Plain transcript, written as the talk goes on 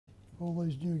all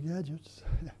these new gadgets.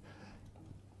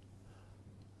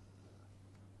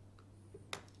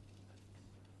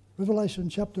 Revelation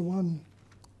chapter 1.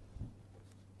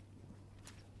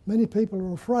 Many people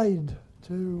are afraid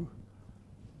to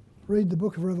read the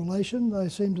book of Revelation. They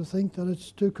seem to think that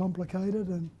it's too complicated,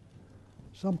 and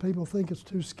some people think it's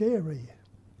too scary.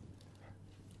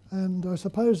 And I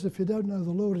suppose if you don't know the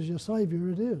Lord as your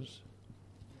Saviour, it is.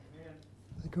 Amen.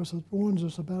 Because it warns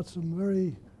us about some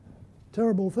very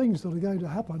terrible things that are going to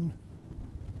happen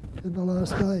in the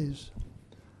last days.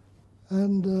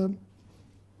 And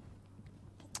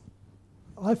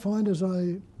I find as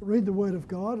I read the Word of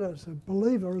God, as a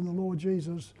believer in the Lord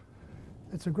Jesus,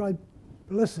 it's a great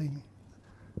blessing.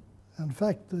 In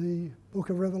fact, the book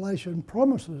of Revelation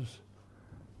promises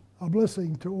a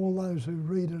blessing to all those who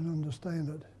read and understand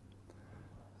it.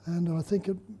 And I think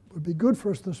it would be good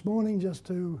for us this morning just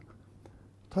to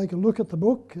take a look at the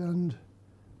book and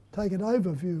take an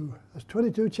overview. There's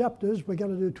 22 chapters. We're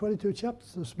going to do 22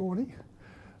 chapters this morning,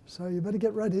 so you better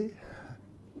get ready.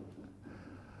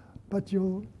 But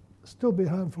you'll still be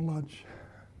home for lunch.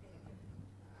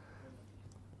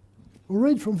 We'll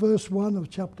read from verse 1 of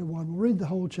chapter 1. We'll read the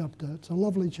whole chapter. It's a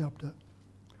lovely chapter.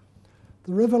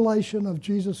 The revelation of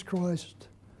Jesus Christ,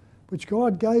 which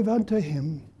God gave unto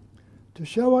him, to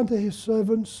show unto his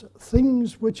servants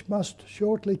things which must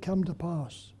shortly come to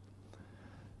pass.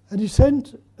 And he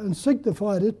sent and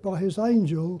signified it by his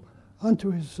angel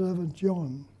unto his servant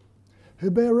John,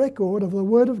 who bare record of the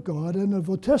word of God and of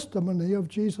the testimony of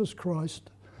Jesus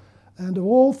Christ, and of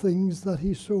all things that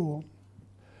he saw.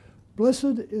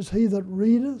 Blessed is he that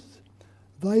readeth,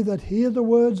 they that hear the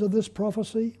words of this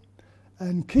prophecy,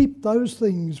 and keep those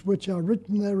things which are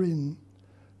written therein,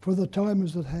 for the time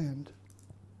is at hand.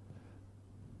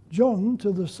 John,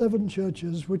 to the 7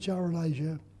 churches which are in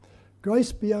Asia,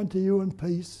 grace be unto you and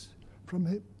peace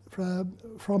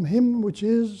from him which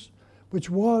is, which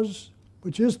was,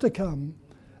 which is to come,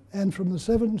 and from the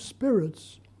 7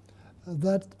 spirits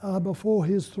that are before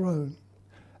his throne,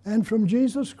 and from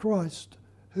Jesus Christ,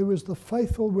 who is the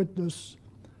faithful witness,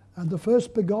 and the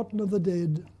first begotten of the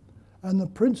dead, and the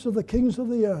prince of the kings of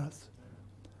the earth,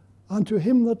 unto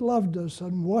him that loved us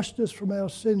and washed us from our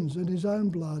sins in his own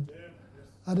blood,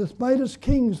 and hath made us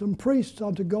kings and priests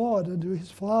unto God and to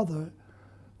his Father.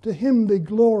 To him be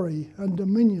glory and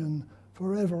dominion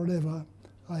for ever and ever.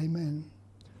 Amen.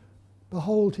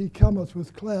 Behold, he cometh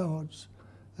with clouds,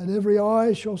 and every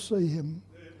eye shall see him.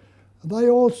 And they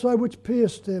also which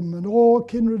pierced him, and all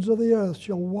kindreds of the earth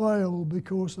shall wail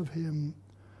because of him.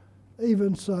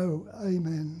 Even so,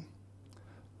 amen.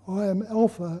 I am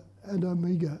Alpha and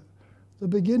Omega, the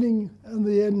beginning and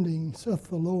the ending, saith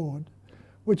the Lord,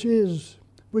 which is,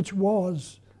 which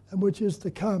was, and which is to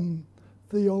come,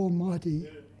 the Almighty.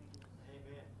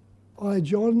 Amen. I,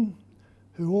 John,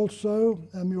 who also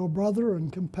am your brother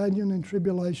and companion in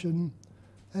tribulation,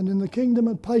 and in the kingdom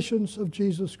and patience of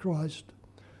Jesus Christ,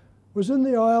 was in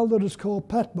the isle that is called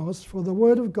Patmos for the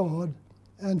word of God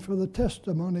and for the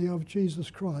testimony of Jesus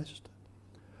Christ.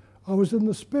 I was in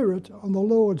the Spirit on the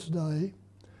Lord's day,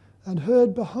 and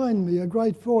heard behind me a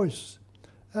great voice,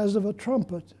 as of a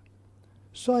trumpet,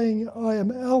 saying, I am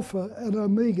Alpha and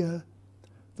Omega,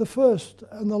 the first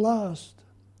and the last.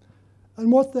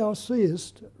 And what thou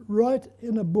seest, write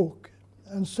in a book,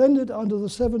 and send it unto the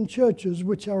 7 churches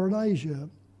which are in Asia,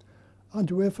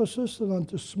 unto Ephesus, and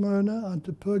unto Smyrna,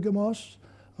 unto Pergamos,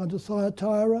 unto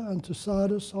Thyatira, unto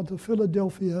Sardis, unto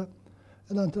Philadelphia,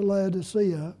 and unto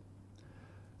Laodicea.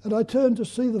 And I turned to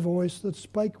see the voice that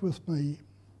spake with me.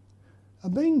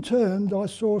 And being turned, I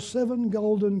saw 7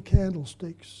 golden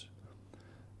candlesticks.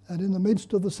 And in the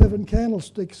midst of the 7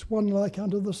 candlesticks, one like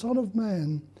unto the Son of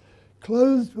Man,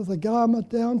 clothed with a garment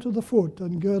down to the foot,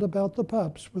 and girt about the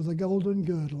paps with a golden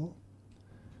girdle.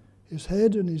 His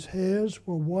head and his hairs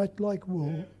were white like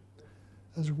wool,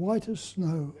 as white as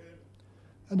snow.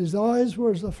 And his eyes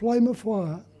were as the flame of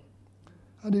fire,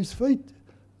 and his feet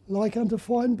like unto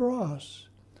fine brass,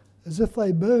 as if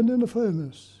they burned in a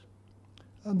furnace,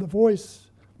 and the voice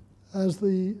as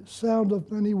the sound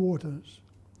of many waters.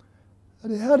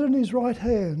 And he had in his right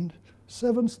hand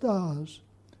 7 stars,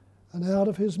 and out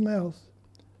of his mouth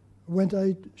went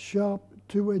a sharp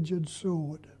 2-edged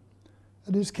sword.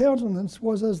 And his countenance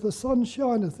was as the sun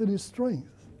shineth in his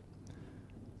strength.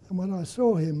 And when I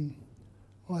saw him,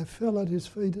 I fell at his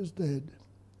feet as dead.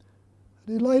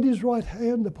 And he laid his right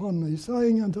hand upon me,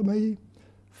 saying unto me,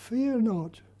 Fear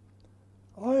not,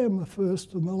 I am the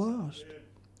first and the last.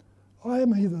 I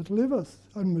am he that liveth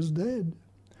and was dead.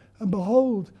 And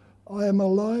behold, I am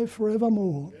alive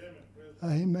forevermore.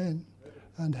 Amen.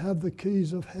 And have the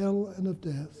keys of hell and of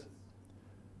death.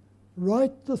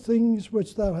 write the things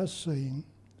which thou hast seen,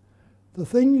 the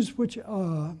things which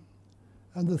are,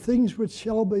 and the things which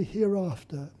shall be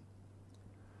hereafter.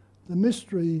 The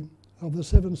mystery of the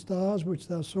 7 stars which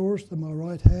thou sawest in my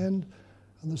right hand,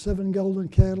 and the 7 golden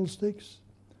candlesticks,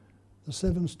 the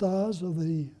 7 stars of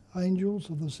the angels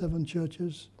of the 7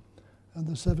 churches, and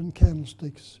the 7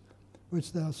 candlesticks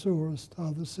which thou sawest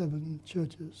are the 7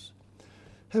 churches.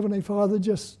 Heavenly Father,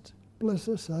 just bless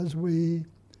us as we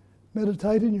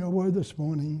meditate in your word this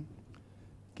morning.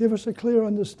 Give us a clear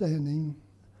understanding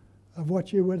of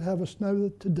what you would have us know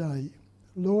today.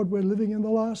 Lord, we're living in the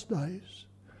last days.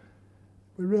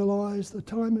 We realize the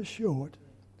time is short.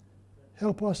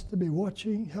 Help us to be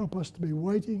watching, help us to be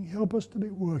waiting, help us to be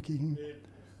working.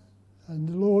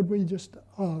 And Lord, we just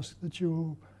ask that you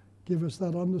will give us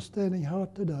that understanding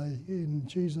heart today. In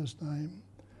Jesus' name,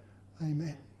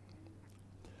 amen.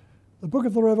 The book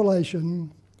of the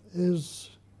Revelation is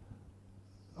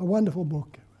a wonderful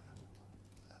book.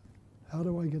 How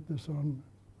do I get this on,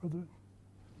 brother?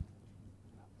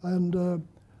 And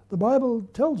the Bible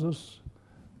tells us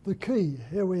the key.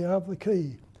 Here we have the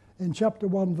key in chapter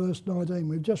 1, verse 19.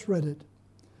 We've just read it.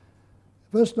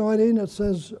 Verse 19, it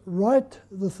says, write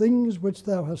the things which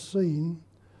thou hast seen,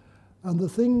 and the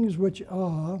things which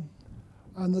are,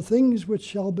 and the things which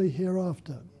shall be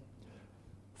hereafter.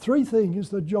 3 things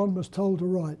that John was told to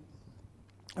write.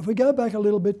 If we go back a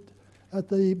little bit at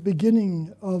the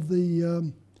beginning of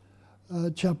the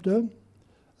chapter,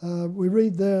 we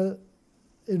read there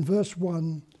in verse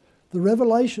 1, the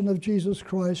revelation of Jesus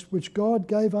Christ, which God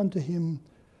gave unto him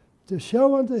to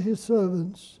show unto his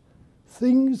servants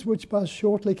things which must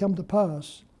shortly come to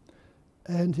pass.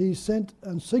 And he sent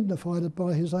and signified it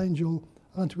by his angel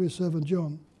unto his servant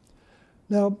John.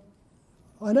 Now,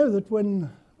 I know that when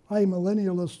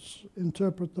amillennialists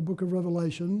interpret the book of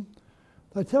Revelation,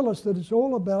 they tell us that it's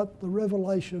all about the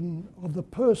revelation of the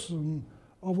person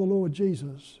of the Lord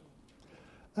Jesus.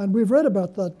 And we've read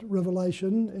about that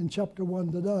revelation in chapter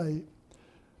 1 today.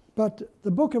 But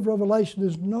the book of Revelation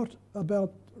is not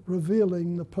about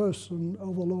revealing the person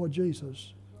of the Lord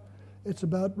Jesus. It's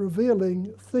about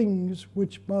revealing things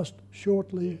which must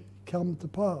shortly come to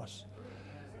pass.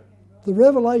 The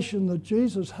revelation that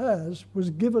Jesus has was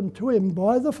given to him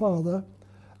by the Father,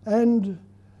 and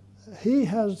he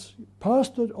has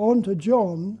passed it on to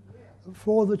John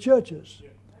for the churches.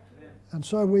 And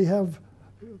so we have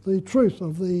the truth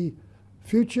of the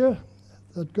future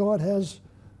that God has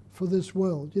for this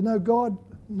world. You know, God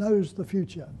knows the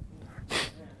future.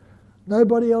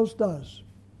 Nobody else does.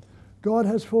 God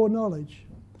has foreknowledge.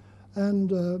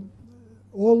 And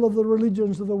all of the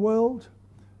religions of the world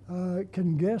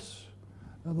can guess,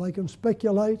 they can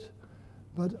speculate,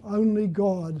 but only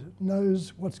God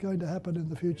knows what's going to happen in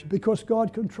the future, because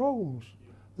God controls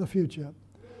the future.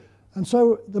 And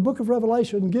so the book of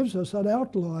Revelation gives us an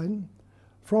outline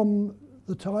from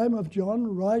the time of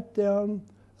John right down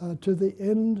to the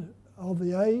end of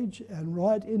the age and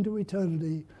right into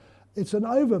eternity. It's an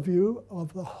overview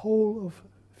of the whole of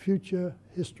future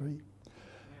history.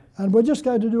 And we're just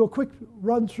going to do a quick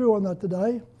run through on that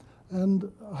today,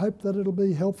 and I hope that it'll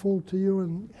be helpful to you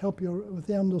and help you with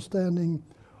the understanding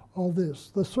of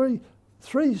this. The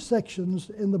three sections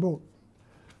in the book.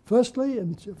 Firstly,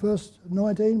 in verse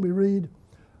 19, we read,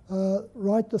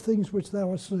 write the things which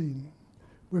thou hast seen.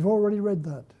 We've already read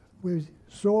that. We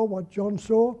saw what John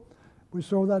saw. We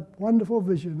saw that wonderful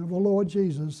vision of the Lord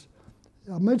Jesus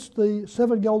amidst the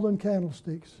 7 golden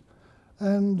candlesticks.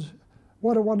 And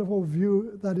what a wonderful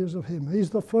view that is of him. He's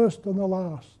the first and the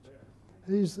last.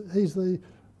 He's the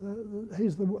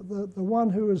one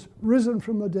who is risen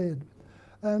from the dead.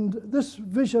 And this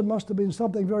vision must have been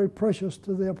something very precious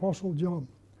to the Apostle John.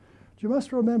 You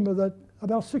must remember that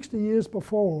about 60 years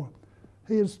before,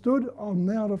 he had stood on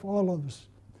Mount of Olives.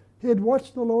 He had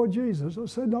watched the Lord Jesus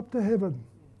ascend up to heaven,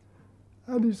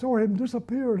 and he saw him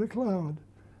disappear in a cloud.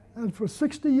 And for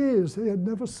 60 years, he had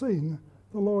never seen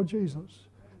the Lord Jesus.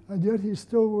 And yet he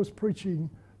still was preaching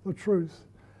the truth.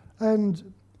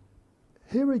 And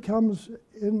here he comes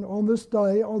in on this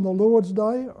day, on the Lord's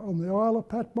day, on the Isle of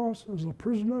Patmos, as a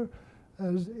prisoner,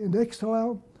 as in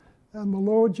exile. And the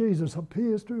Lord Jesus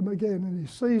appears to him again, and he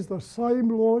sees the same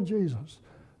Lord Jesus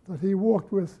that he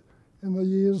walked with in the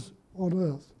years on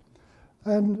earth.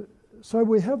 And so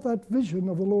we have that vision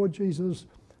of the Lord Jesus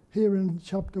here in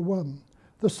chapter 1.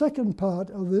 The second part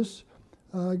of this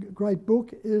great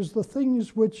book is the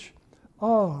things which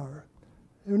are.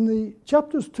 In the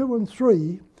chapters 2 and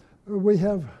 3, we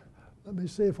have, let me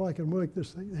see if I can work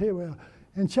this thing. Here we are.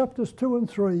 In chapters 2 and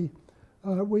 3,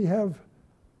 we have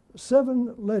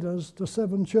 7 letters to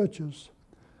 7 churches.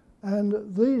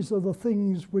 And these are the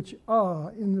things which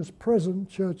are in this present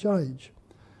church age.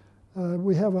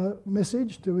 We have a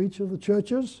message to each of the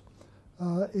churches.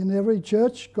 In every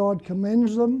church, God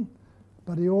commends them,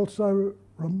 but he also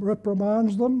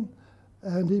reprimands them,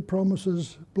 and he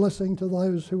promises blessing to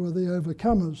those who are the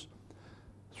overcomers.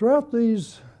 Throughout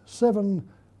these 7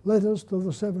 letters to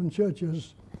the 7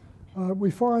 churches,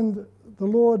 we find the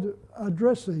Lord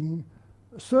addressing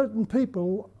certain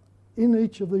people in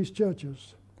each of these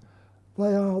churches.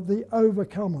 They are the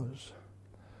overcomers.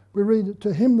 We read,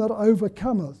 "To him that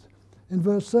overcometh," in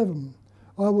verse 7,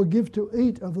 "I will give to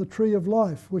eat of the tree of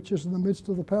life, which is in the midst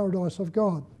of the paradise of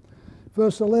God."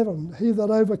 Verse 11, "He that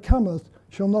overcometh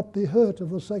shall not be hurt of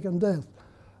the second death,"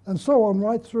 and so on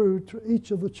right through to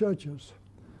each of the churches.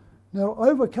 Now,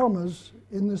 overcomers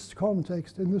in this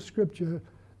context, in this scripture,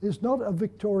 is not a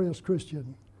victorious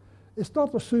Christian. It's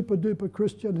not the super-duper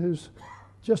Christian who's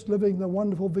just living the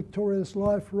wonderful victorious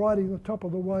life, riding the top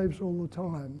of the waves all the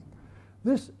time.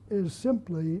 This is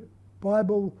simply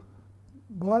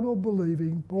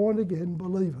Bible-believing, born-again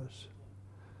believers.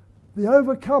 The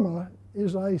overcomer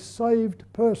is a saved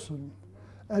person.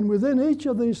 And within each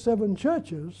of these 7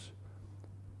 churches,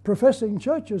 professing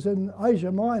churches in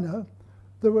Asia Minor,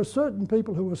 there were certain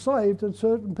people who were saved and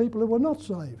certain people who were not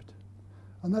saved.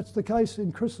 And that's the case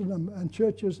in Christendom and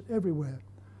churches everywhere.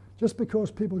 Just because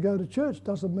people go to church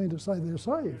doesn't mean to say they're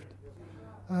saved.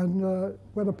 And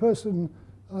when a person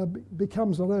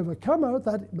becomes an overcomer,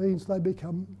 that means they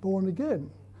become born again.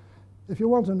 If you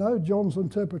want to know John's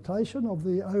interpretation of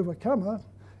the overcomer,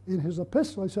 in his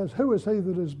epistle he says, who is he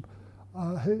that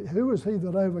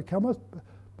overcometh,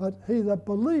 but he that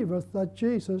believeth that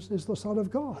Jesus is the Son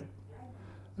of God.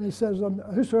 And he says,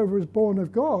 whosoever is born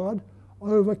of God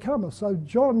overcometh. So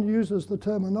John uses the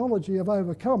terminology of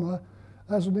overcomer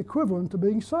as an equivalent to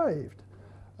being saved.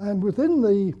 And within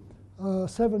the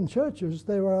 7 churches,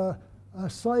 there are a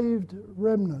saved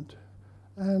remnant.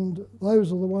 And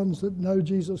those are the ones that know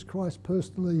Jesus Christ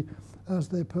personally as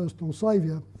their personal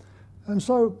Saviour. And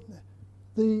so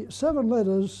the 7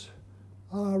 letters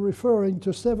are referring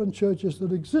to 7 churches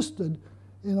that existed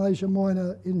in Asia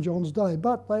Minor in John's day,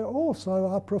 but they also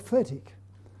are prophetic.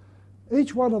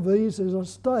 Each one of these is a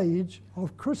stage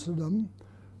of Christendom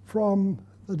from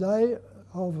the day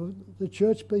of the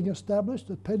church being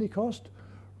established at Pentecost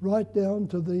right down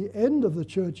to the end of the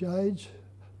church age,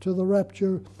 to the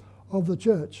rapture of the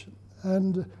church.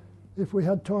 And if we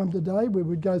had time today, we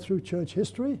would go through church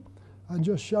history and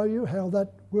just show you how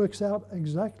that works out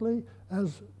exactly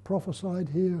as prophesied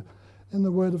here in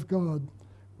the Word of God.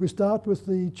 We start with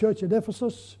the church at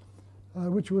Ephesus,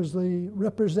 which was the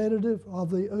representative of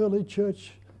the early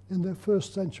church in the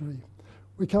 1st century.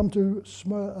 We come to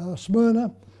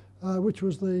Smyrna, which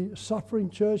was the suffering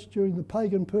church during the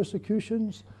pagan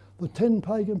persecutions, the 10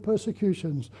 pagan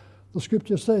persecutions. The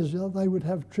scripture says they would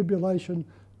have tribulation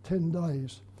 10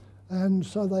 days. And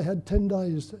so they had 10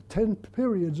 days, 10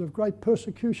 periods of great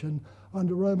persecution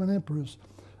under Roman emperors.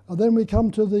 And then we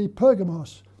come to the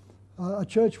Pergamos, a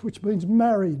church which means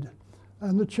married.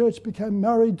 And the church became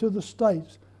married to the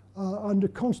state under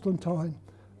Constantine.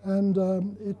 And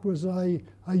it was a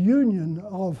union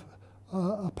of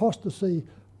apostasy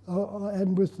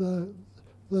and with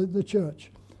the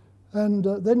church. And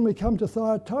then we come to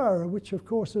Thyatira, which of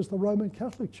course is the Roman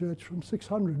Catholic Church from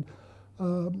 600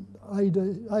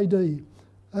 AD.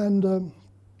 And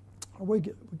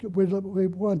we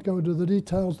won't go into the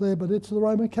details there, but it's the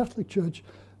Roman Catholic Church,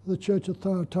 the Church of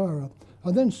Thyatira.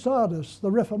 And then Sardis,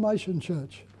 the Reformation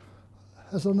Church,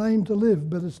 has a name to live,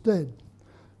 but it's dead.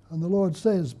 And the Lord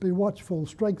says, be watchful,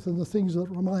 strengthen the things that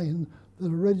remain,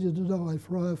 that are ready to die,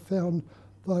 for I have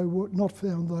not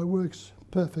found thy works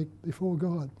perfect before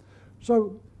God.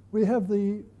 So we have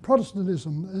the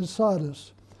Protestantism as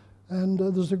Sardis, and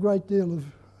there's a great deal of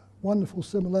wonderful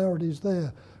similarities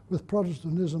there with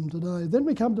Protestantism today. Then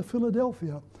we come to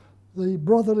Philadelphia, the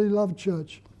brotherly love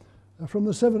church from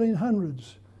the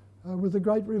 1700s, with the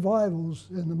great revivals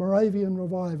in the Moravian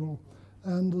revival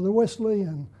and the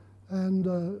Wesleyan and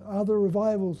other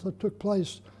revivals that took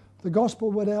place. The gospel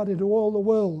went out into all the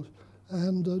world,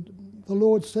 and the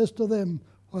Lord says to them,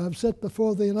 I have set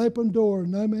before thee an open door,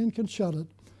 and no man can shut it.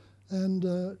 And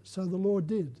so the Lord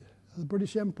did. The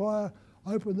British Empire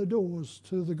opened the doors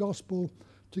to the gospel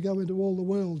to go into all the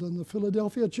world, and the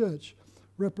Philadelphia church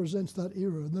represents that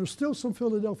era. And there are still some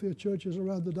Philadelphia churches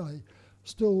around today,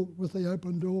 still with the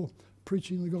open door,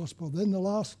 preaching the gospel. Then the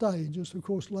last stage is, of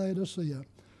course, Laodicea.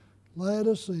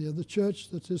 Laodicea, the church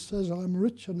that says, I am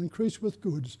rich and increase with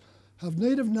goods, have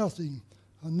need of nothing,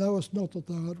 and knowest not that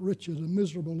thou art wretched and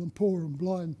miserable and poor and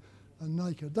blind and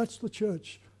naked. That's the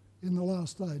church in the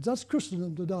last days. That's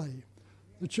Christendom today.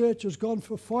 The church has gone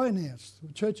for finance.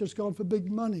 The church has gone for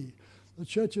big money. The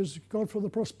church has gone for the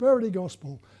prosperity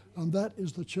gospel. And that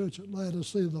is the church at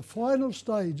Laodicea, the final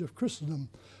stage of Christendom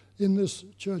in this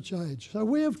church age. So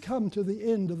we have come to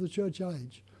the end of the church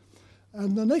age.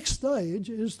 And the next stage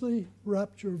is the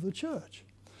rapture of the church.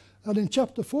 And in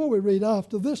chapter 4 we read,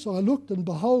 "After this I looked, and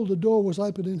behold, a door was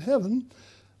opened in heaven,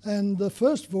 and the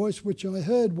first voice which I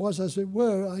heard was, as it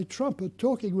were, a trumpet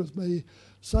talking with me,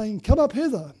 saying, Come up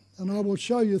hither, and I will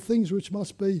show you things which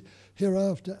must be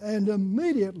hereafter. And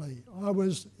immediately I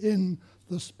was in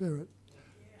the Spirit."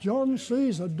 John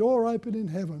sees a door open in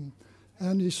heaven,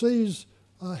 and he hears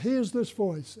this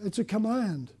voice. It's a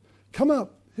command. Come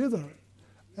up hither.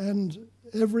 And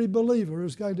every believer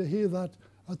is going to hear that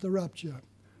at the rapture.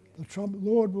 The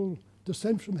Lord will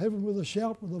descend from heaven with a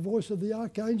shout, with the voice of the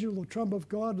archangel, the trump of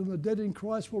God, and the dead in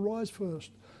Christ will rise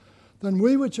first. Then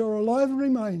we which are alive and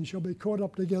remain shall be caught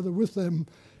up together with them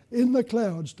in the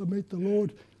clouds to meet the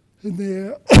Lord in the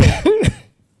air.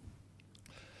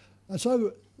 And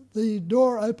so the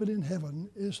door open in heaven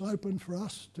is open for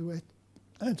us to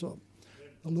enter.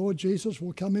 The Lord Jesus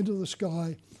will come into the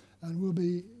sky and will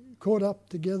be caught up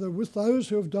together with those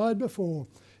who have died before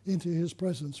into his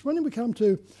presence. When we come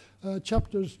to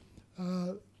chapters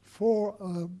 4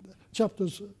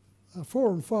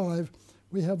 and 5,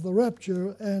 we have the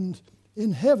rapture, and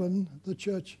in heaven the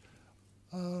church.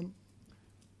 I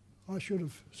should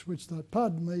have switched that.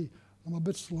 Pardon me, I'm a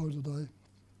bit slow today.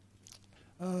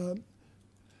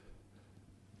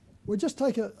 We'll just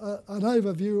take an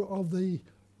overview of the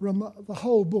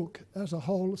whole book as a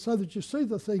whole, so that you see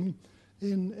the thing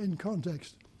in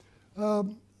context.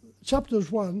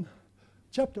 Chapters 1,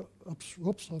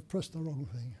 oops, I've pressed the wrong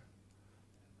thing.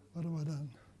 What have I done?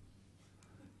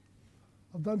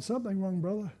 I've done something wrong,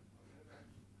 brother.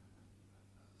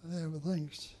 Yeah, well,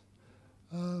 thanks.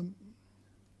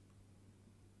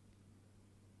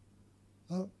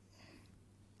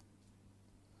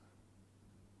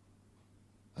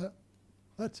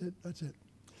 That's it.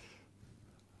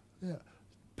 Yeah.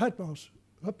 Patmos.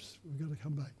 Oops, we've got to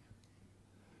come back.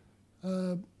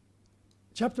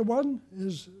 Chapter 1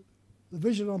 is the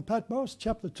vision on Patmos.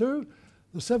 Chapter 2,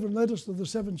 the 7 letters to the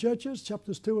 7 churches,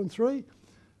 chapters 2 and 3.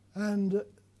 And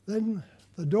then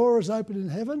the door is opened in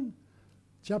heaven,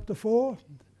 chapter 4.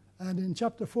 And in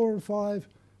chapter 4 and 5,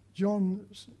 John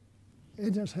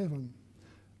enters heaven.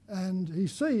 And he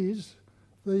sees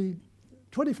the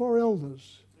 24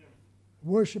 elders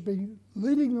worshipping,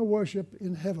 leading the worship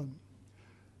in heaven.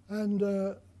 And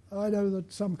I know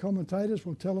that some commentators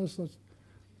will tell us that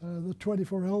the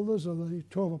 24 elders are the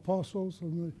 12 apostles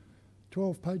and the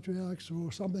 12 patriarchs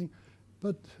or something,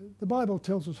 but the Bible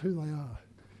tells us who they are.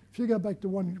 If you go back to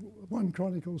 1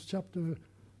 Chronicles chapter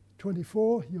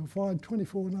 24, you'll find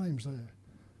 24 names there,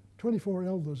 24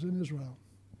 elders in Israel.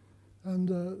 And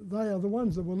they are the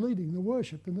ones that were leading the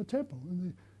worship in the temple.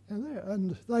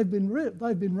 And they've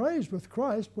been raised with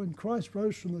Christ. When Christ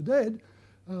rose from the dead,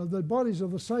 the bodies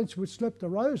of the saints which slept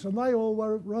arose, and they all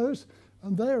rose,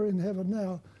 and they're in heaven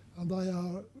now, and they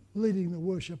are leading the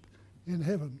worship in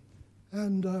heaven.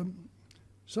 And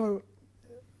so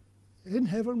in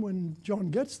heaven, when John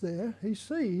gets there, he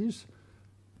sees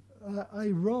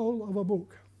a roll of a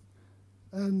book.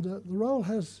 And the roll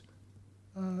has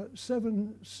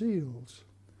 7 seals,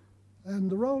 and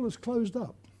the roll is closed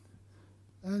up.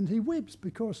 And he weeps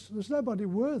because there's nobody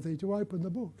worthy to open the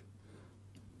book.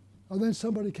 And then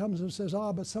somebody comes and says,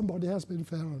 but somebody has been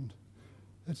found.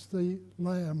 It's the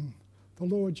Lamb, the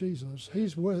Lord Jesus.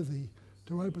 He's worthy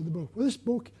to open the book. Well, this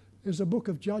book is a book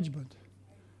of judgment.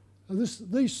 And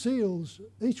these seals,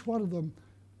 each one of them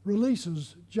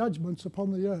releases judgments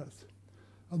upon the earth.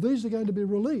 And these are going to be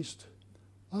released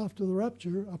after the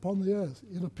rapture upon the earth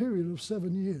in a period of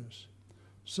 7 years.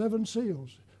 7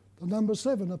 seals. The number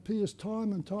 7 appears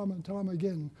time and time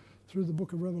again through the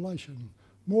book of Revelation,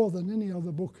 more than any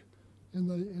other book in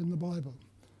the Bible.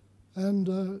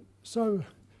 And so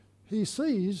he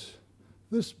sees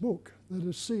this book that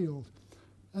is sealed.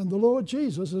 And the Lord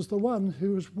Jesus is the one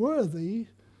who is worthy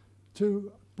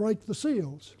to break the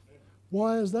seals.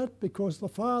 Why is that? Because the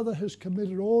Father has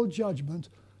committed all judgment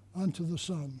unto the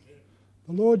Son.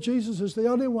 The Lord Jesus is the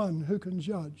only one who can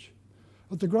judge.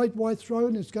 At the great white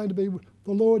throne, it's going to be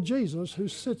the Lord Jesus who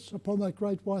sits upon that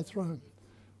great white throne.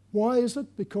 Why is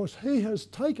it? Because he has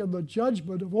taken the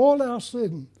judgment of all our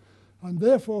sin, and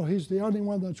therefore he's the only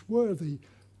one that's worthy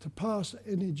to pass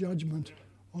any judgment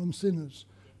on sinners.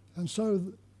 And so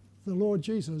the Lord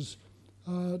Jesus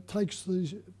takes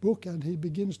the book and he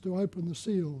begins to open the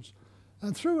seals.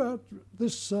 And throughout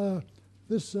this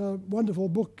wonderful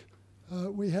book,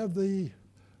 we have the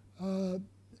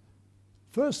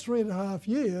first 3.5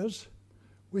 years,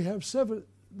 we have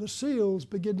the seals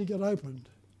begin to get opened.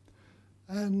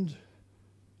 And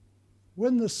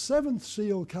when the 7th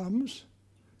seal comes,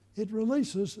 it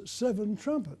releases 7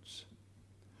 trumpets.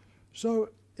 So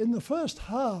in the first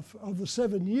half of the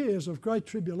 7 years of Great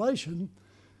Tribulation,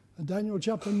 Daniel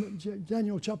chapter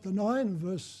 9,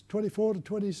 verse 24 to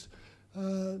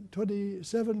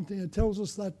 27 tells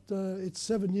us that it's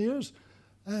 7 years.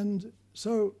 And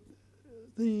so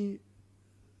the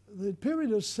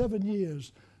period is 7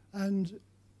 years. And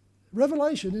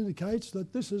Revelation indicates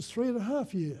that this is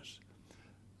 3.5 years.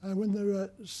 When there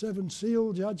are 7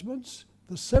 seal judgments,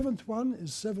 the 7th one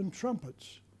is 7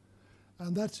 trumpets.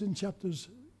 And that's in chapters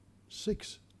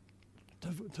 6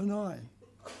 to 9.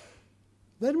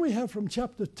 Then we have from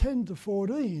chapter 10 to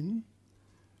 14,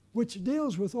 which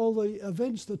deals with all the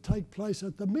events that take place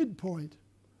at the midpoint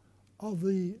of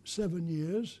the 7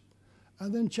 years.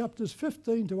 And then chapters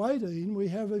 15 to 18, we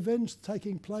have events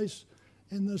taking place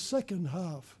in the second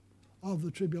half of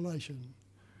the tribulation.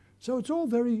 So it's all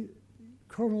very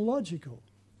chronological.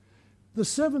 The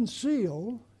 7th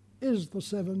seal is the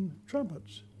 7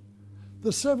 trumpets. The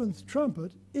 7th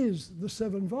trumpet is the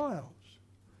 7 vials.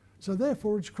 So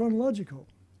therefore it's chronological.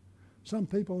 Some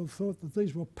people have thought that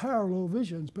these were parallel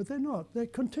visions, but they're not. They're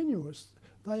continuous.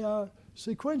 They are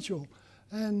sequential.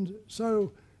 And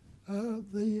so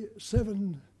the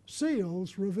 7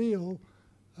 seals reveal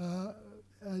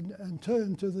and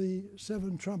turn to the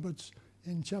 7 trumpets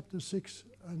in chapter 6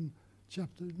 and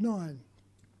chapter 9.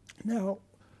 Now,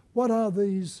 what are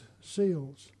these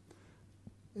seals?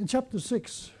 In chapter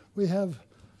 6, we have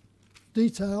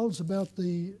details about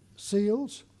the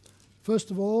seals.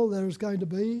 First of all, there is going to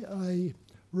be a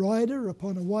rider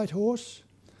upon a white horse,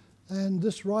 and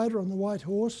this rider on the white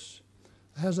horse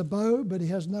has a bow, but he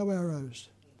has no arrows.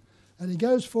 And he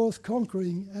goes forth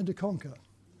conquering and to conquer.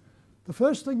 The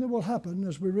first thing that will happen,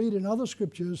 as we read in other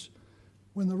scriptures,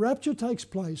 when the rapture takes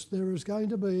place, there is going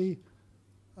to be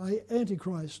an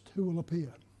Antichrist who will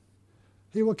appear.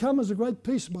 He will come as a great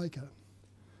peacemaker.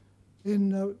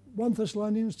 In 1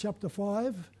 Thessalonians chapter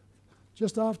 5,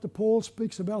 just after Paul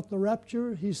speaks about the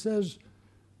rapture, he says,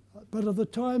 "But of the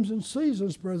times and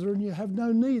seasons, brethren, you have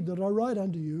no need that I write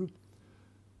unto you."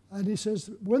 And he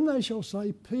says, "When they shall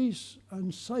say peace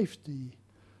and safety,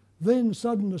 then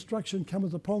sudden destruction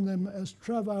cometh upon them as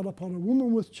travail upon a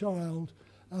woman with child,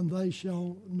 and they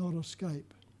shall not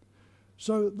escape."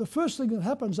 So the first thing that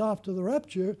happens after the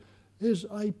rapture is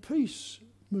a peace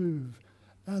move.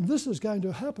 And this is going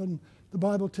to happen. The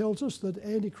Bible tells us that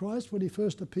Antichrist, when he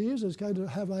first appears, is going to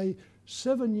have a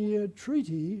 7-year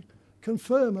treaty,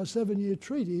 confirm a 7-year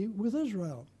treaty with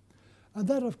Israel. And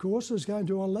that, of course, is going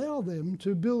to allow them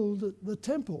to build the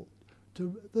temple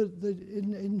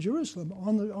in Jerusalem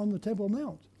on the Temple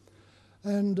Mount.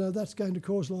 And that's going to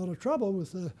cause a lot of trouble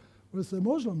with the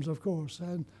Muslims, of course,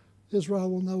 and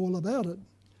Israel will know all about it.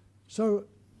 So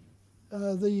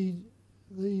the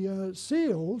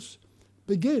seals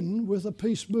begin with a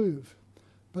peace move.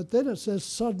 But then it says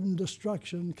sudden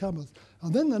destruction cometh.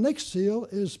 And then the next seal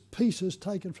is peace is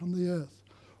taken from the earth.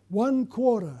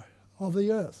 1/4 of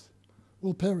the earth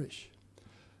will perish.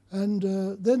 And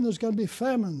then there's going to be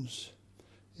famines.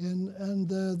 And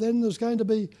then there's going to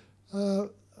be,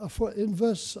 in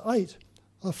verse 8,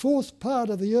 1/4 part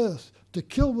of the earth to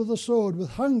kill with the sword, with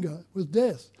hunger, with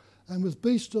death, and with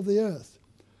beasts of the earth.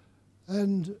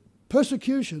 And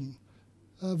persecution.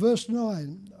 Verse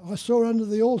 9, "I saw under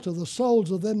the altar the souls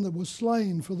of them that were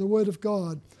slain for the word of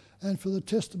God and for the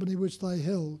testimony which they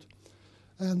held.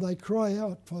 And they cry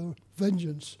out for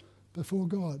vengeance before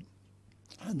God."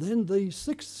 And then the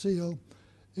 6th seal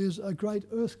is a great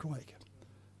earthquake.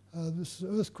 This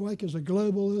earthquake is a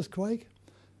global earthquake,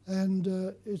 and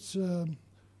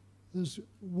there's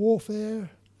warfare,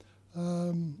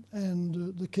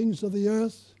 and the kings of the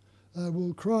earth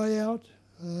will cry out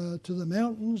to the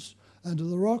mountains and to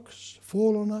the rocks,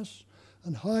 "Fall on us,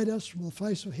 and hide us from the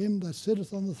face of him that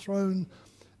sitteth on the throne,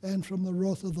 and from the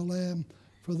wrath of the Lamb.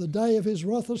 For the day of his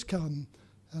wrath is come,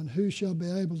 and who shall be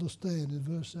able to stand?" in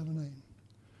verse 17.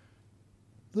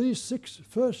 These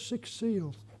first six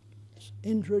seals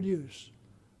introduce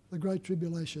the Great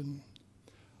Tribulation.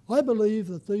 I believe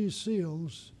that these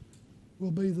seals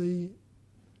will be the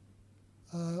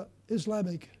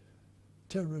Islamic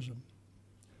terrorism.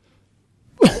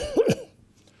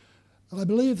 I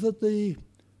believe that the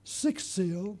 6th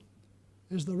seal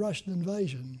is the Russian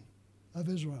invasion of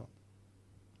Israel.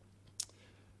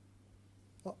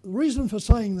 The reason for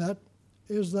saying that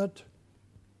is that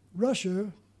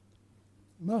Russia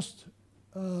must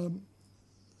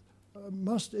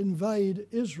must invade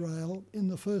Israel in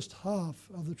the first half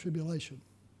of the tribulation.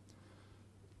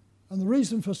 And the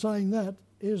reason for saying that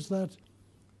is that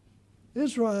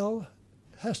Israel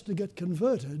has to get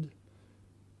converted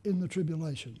in the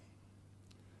tribulation.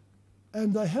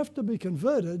 And they have to be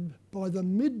converted by the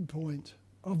midpoint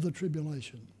of the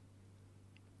tribulation.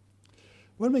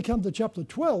 When we come to chapter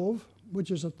 12, which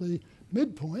is at the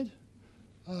midpoint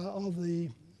of the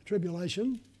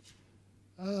tribulation,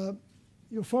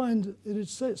 you'll find that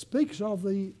it speaks of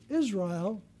the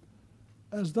Israel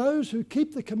as those who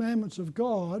keep the commandments of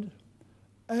God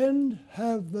and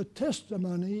have the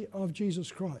testimony of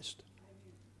Jesus Christ.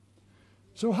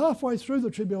 So halfway through the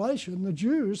tribulation, the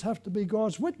Jews have to be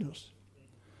God's witness.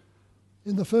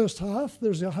 In the first half,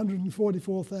 there's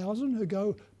 144,000 who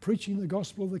go preaching the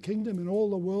gospel of the kingdom in all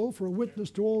the world for a witness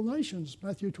to all nations,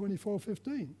 Matthew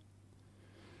 24:15.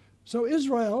 So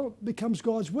Israel becomes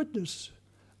God's witness,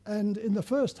 and in the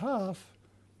first half,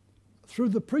 through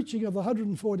the preaching of the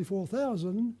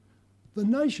 144,000, the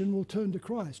nation will turn to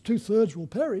Christ. 2/3 will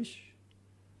perish,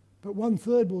 but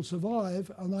 1/3 will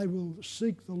survive, and they will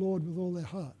seek the Lord with all their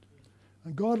heart.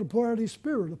 And God will pour out His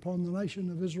Spirit upon the nation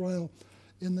of Israel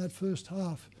in that first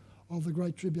half of the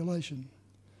Great Tribulation.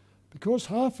 Because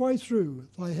halfway through,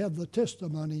 they have the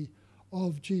testimony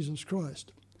of Jesus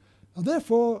Christ. And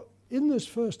therefore, in this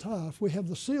first half, we have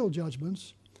the seal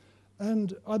judgments,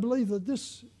 and I believe that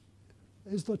this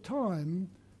is the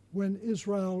time when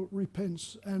Israel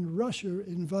repents and Russia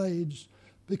invades,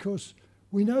 because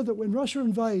we know that when Russia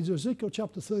invades, Ezekiel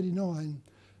chapter 39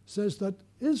 says that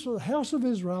the house of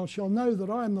Israel shall know that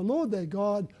I am the Lord their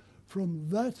God from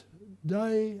that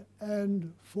day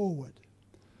and forward.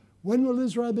 When will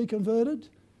Israel be converted?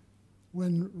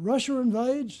 When Russia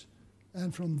invades,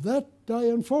 and from that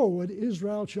day and forward,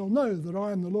 Israel shall know that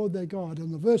I am the Lord their God.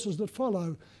 And the verses that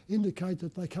follow indicate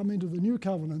that they come into the new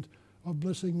covenant of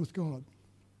blessing with God.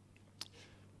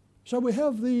 So we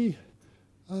have the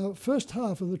first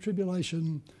half of the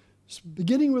tribulation,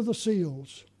 beginning with the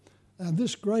seals, and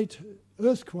this great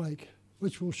earthquake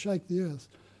which will shake the earth.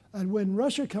 And when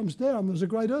Russia comes down, there's a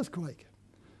great earthquake.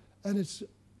 And it's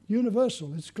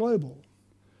universal, it's global.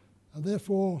 And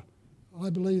therefore, I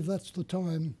believe that's the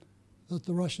time that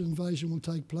the Russian invasion will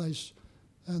take place,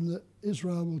 and that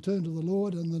Israel will turn to the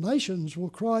Lord, and the nations will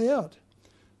cry out.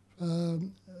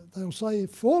 They'll say,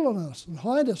 fall on us and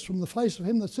hide us from the face of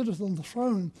him that sitteth on the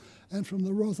throne and from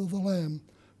the wrath of the Lamb.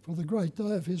 For the great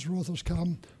day of his wrath has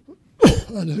come,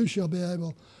 and who shall be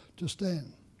able to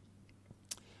stand?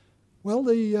 Well,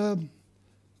 the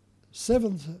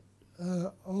seventh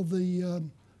of the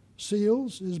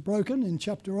seals is broken in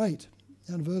chapter 8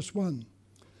 and verse 1.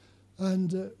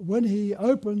 And when he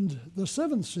opened the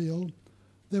seventh seal,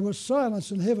 there was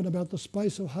silence in heaven about the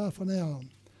space of half an hour.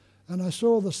 And I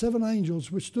saw the 7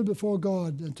 angels which stood before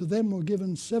God, and to them were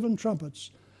given 7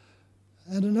 trumpets.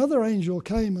 And another angel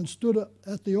came and stood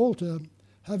at the altar,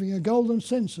 having a golden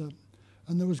censer,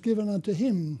 and there was given unto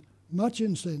him much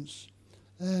incense,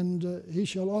 and he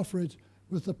shall offer it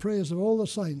with the prayers of all the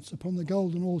saints upon the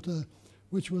golden altar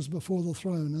which was before the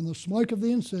throne. And the smoke of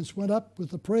the incense went up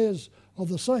with the prayers of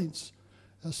the saints,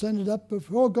 ascended up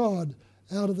before God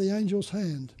out of the angel's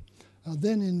hand.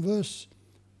 Then in verse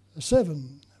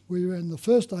 7, when the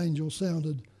first angel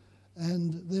sounded,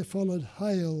 and there followed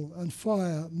hail and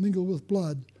fire mingled with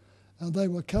blood, and they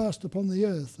were cast upon the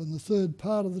earth, and the third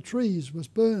part of the trees was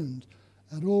burned,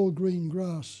 and all green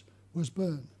grass was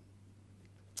burned.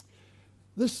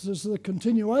 This is the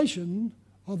continuation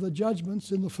of the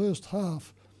judgments in the first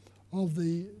half of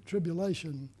the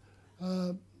tribulation.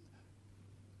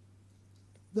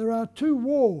 There are 2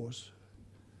 wars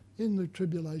in the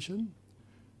tribulation.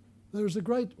 There is a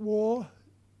great war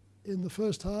in the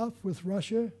first half with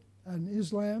Russia and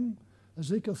Islam,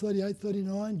 Ezekiel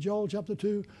 38:39, Joel chapter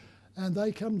 2, and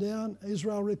they come down,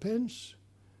 Israel repents,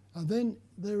 and then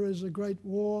there is a great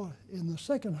war in the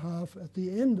second half, at the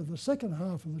end of the second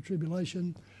half of the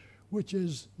tribulation, which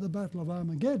is the Battle of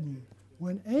Armageddon,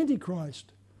 when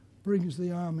Antichrist brings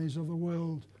the armies of the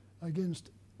world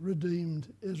against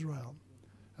redeemed Israel.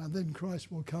 And then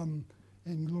Christ will come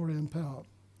in glory and power.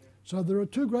 So there are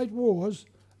 2 great wars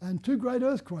and 2 great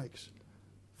earthquakes.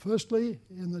 Firstly,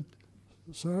 there's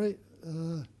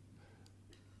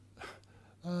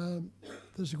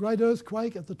a great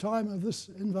earthquake at the time of this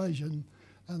invasion,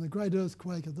 and the great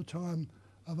earthquake at the time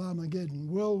of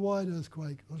Armageddon. Worldwide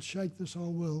earthquake will shake this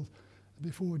whole world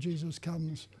before Jesus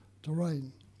comes to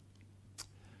reign.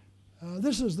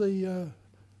 This is the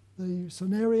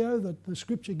scenario that the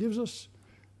Scripture gives us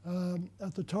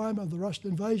at the time of the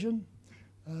Russian invasion.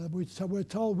 We're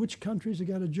told which countries are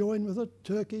going to join with it: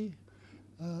 Turkey,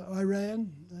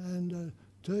 Iran, and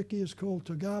Turkey is called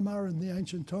Togarmah in the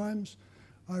ancient times.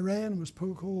 Iran was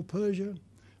called Persia.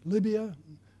 Libya,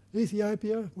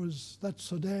 Ethiopia that's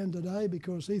Sudan today,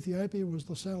 because Ethiopia was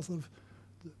the south of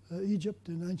Egypt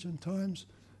in ancient times.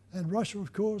 And Russia,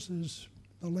 of course, is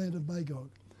the land of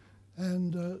Magog.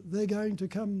 And they're going to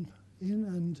come in,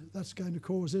 and that's going to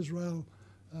cause Israel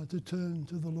to turn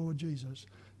to the Lord Jesus.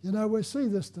 You know, we see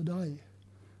this today.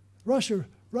 Russia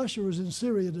is in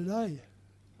Syria today.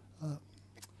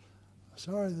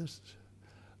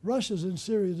 Russia's in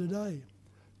Syria today.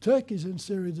 Turkey's in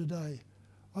Syria today.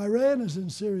 Iran is in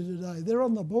Syria today. They're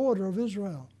on the border of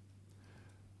Israel.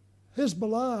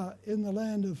 Hezbollah in the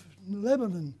land of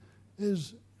Lebanon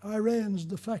is Iran's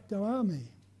de facto army.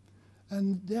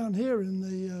 And down here in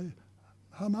the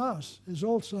Hamas is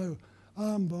also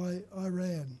armed by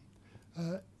Iran.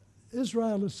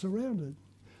 Israel is surrounded.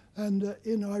 And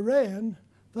in Iran,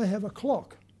 they have a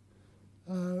clock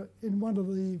in one of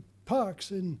the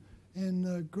parks in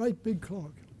a great big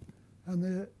clock.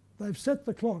 And they've set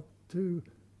the clock to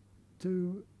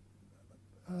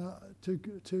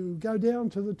go down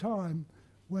to the time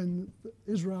when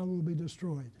Israel will be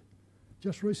destroyed.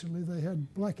 Just recently they had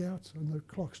blackouts and the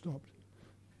clock stopped.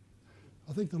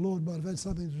 I think the Lord might have had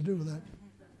something to do with that.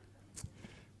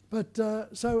 But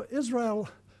so Israel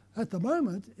at the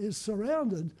moment is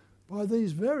surrounded by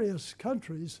these various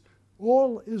countries,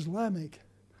 all Islamic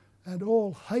and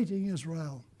all hating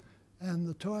Israel. And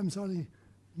the time's only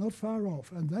not far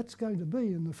off, and that's going to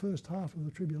be in the first half of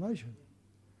the tribulation.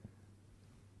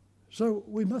 So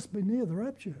we must be near the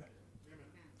rapture.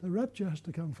 The rapture has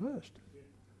to come first.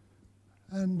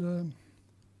 And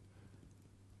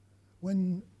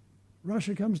when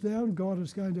Russia comes down, God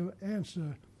is going to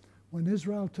answer when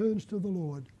Israel turns to the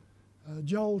Lord.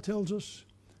 Joel tells us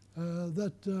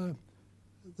that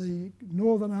the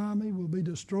northern army will be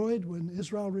destroyed when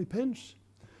Israel repents,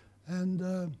 and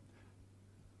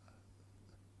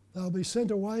they'll be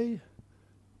sent away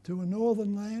to a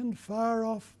northern land, far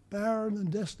off, barren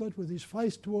and desolate, with his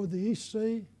face toward the east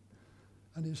sea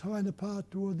and his hinder part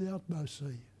toward the utmost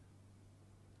sea.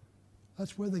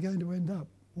 That's where they're going to end up.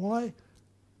 Why?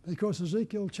 Because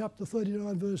Ezekiel chapter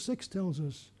 39 verse 6 tells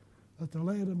us that the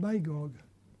land of Magog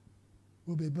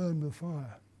will be burned with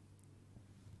fire.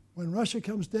 When Russia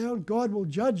comes down, God will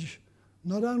judge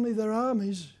not only their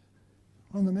armies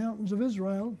on the mountains of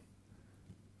Israel,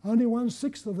 only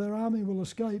 1/6 of their army will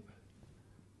escape,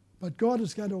 but God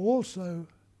is going to also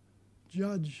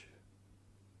judge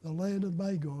the land of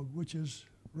Magog, which is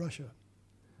Russia,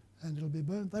 and it'll be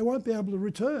burnt. They won't be able to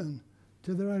return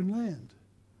to their own land.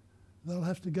 They'll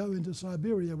have to go into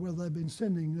Siberia, where they've been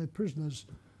sending their prisoners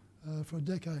for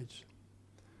decades.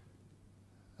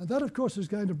 And that, of course, is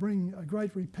going to bring a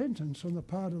great repentance on the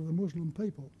part of the Muslim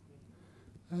people.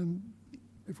 And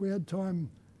if we had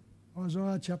time,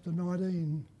 Isaiah chapter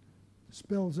 19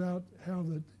 spells out how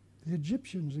the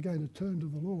Egyptians are going to turn to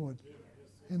the Lord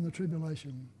in the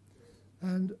tribulation.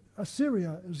 And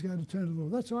Assyria is going to turn to the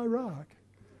Lord. That's Iraq.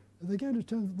 They're going to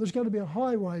turn. There's going to be a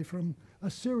highway from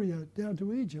Assyria down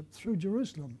to Egypt through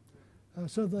Jerusalem,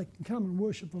 so they can come and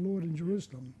worship the Lord in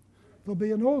Jerusalem. There'll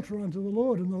be an altar unto the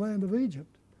Lord in the land of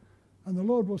Egypt. And the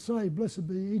Lord will say, "Blessed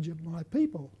be Egypt, my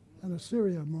people, and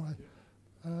Assyria, my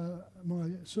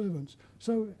servants."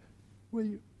 So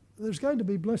there's going to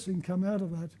be blessing come out of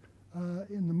that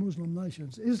in the Muslim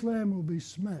nations. Islam will be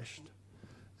smashed,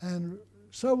 and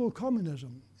so will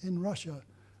communism in Russia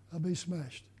be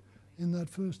smashed in that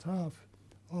first half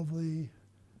of the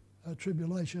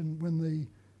tribulation, when the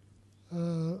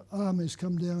armies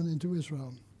come down into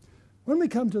Israel. When we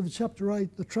come to the chapter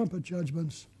 8, the trumpet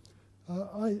judgments,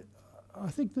 I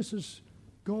think this is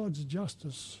God's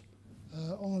justice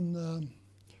on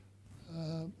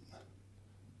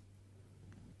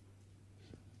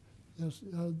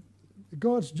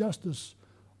God's justice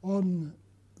on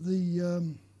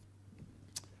the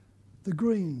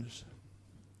Greens.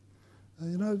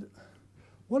 You know,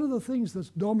 one of the things that's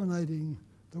dominating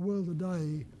the world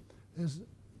today is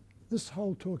this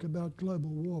whole talk about global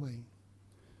warming.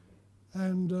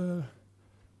 And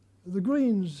the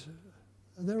Greens,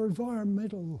 their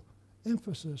environmental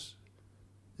emphasis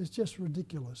is just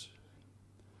ridiculous.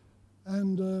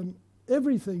 And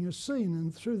everything is seen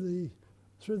and through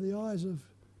the eyes of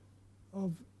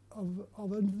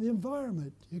the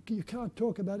environment. You can't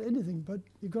talk about anything, but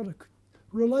you've got to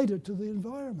relate it to the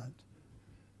environment.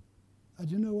 And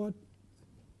you know what?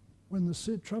 When the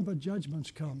trumpet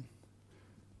judgments come,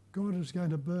 God is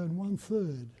going to burn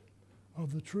 1/3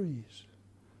 of the trees,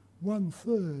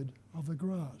 1/3 of the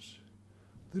grass.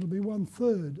 There'll be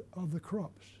 1/3 of the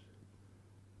crops.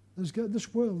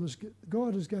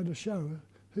 God is going to show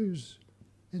who's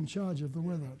in charge of the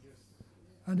weather.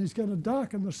 And he's going to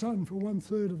darken the sun for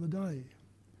 1/3 of the day.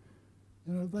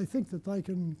 You know, they think that they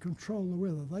can control the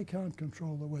weather. They can't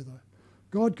control the weather.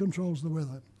 God controls the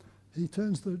weather. He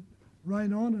turns the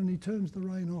rain on and he turns the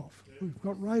rain off. We've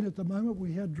got rain at the moment.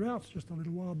 We had droughts just a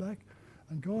little while back,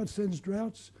 and God sends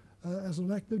droughts as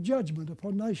an act of judgment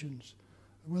upon nations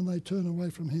when they turn away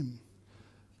from him.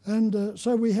 And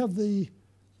so we have the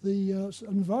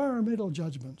environmental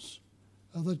judgments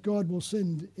that God will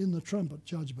send in the trumpet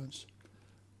judgments.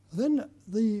 Then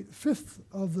the fifth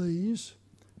of these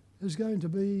is going to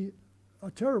be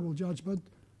a terrible judgment.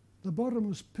 The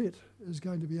bottomless pit is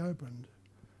going to be opened.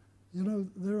 You know,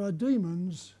 there are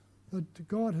demons that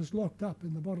God has locked up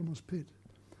in the bottomless pit,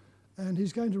 and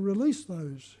he's going to release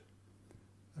those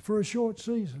for a short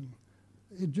season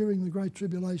during the Great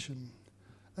Tribulation.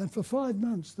 And for 5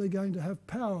 months they're going to have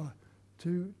power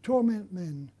to torment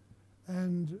men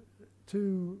and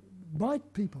to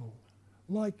bite people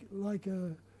like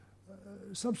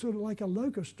some sort of like a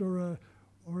locust or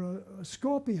a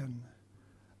scorpion.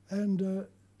 And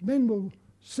men will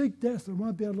seek death and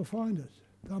won't be able to find it.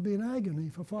 They'll be in agony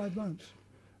for 5 months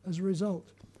as a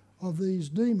result of these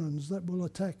demons that will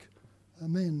attack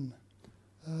men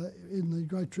in the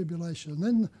Great Tribulation. And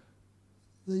then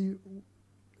the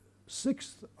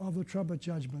sixth of the trumpet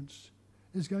judgments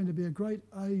is going to be a great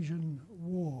Asian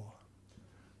war.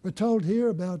 We're told here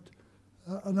about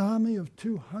an army of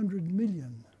 200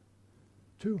 million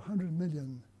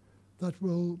that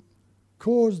will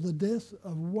cause the death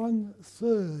of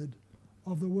 1/3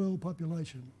 of the world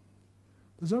population.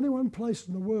 There's only one place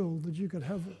in the world that you could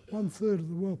have 1/3 of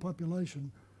the world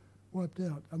population wiped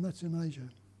out, and that's in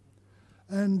Asia.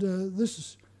 And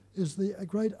this is the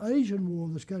great Asian war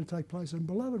that's going to take place. And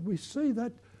beloved, we see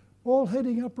that all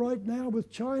heading up right now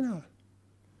with China.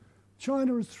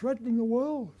 China is threatening the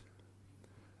world.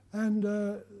 And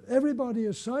everybody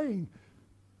is saying,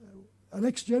 an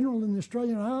ex-general in the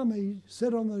Australian Army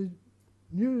said on the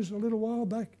news a little while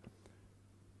back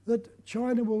that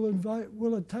China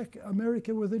will attack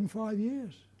America within 5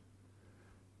 years.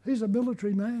 He's a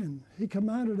military man. He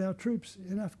commanded our troops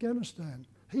in Afghanistan.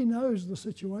 He knows the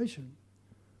situation.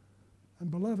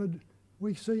 And beloved,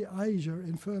 we see Asia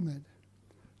in ferment.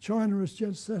 China has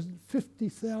just sent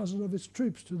 50,000 of its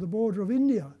troops to the border of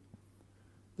India.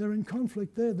 They're in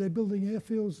conflict there. They're building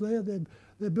airfields there.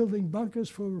 They're building bunkers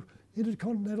for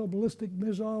intercontinental ballistic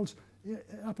missiles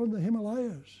up in the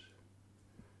Himalayas.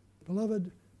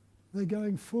 Beloved, they're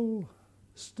going full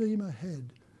steam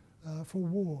ahead for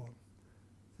war.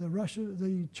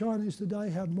 The Chinese today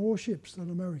have more ships than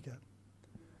America.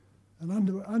 And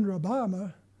under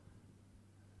Obama,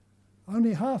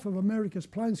 only half of America's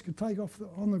planes could take off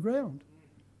on the ground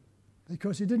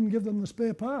because he didn't give them the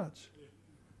spare parts.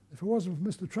 If it wasn't for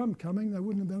Mr. Trump coming, they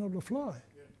wouldn't have been able to fly.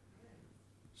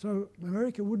 So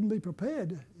America wouldn't be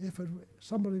prepared if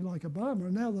somebody like Obama,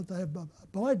 and now that they have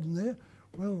Biden there,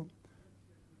 well,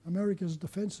 America's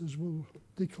defences will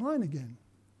decline again.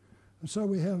 And so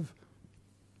we have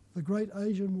the Great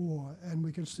Asian War, and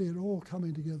we can see it all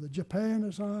coming together. Japan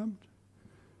is armed.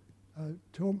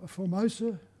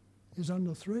 Formosa is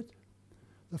under threat.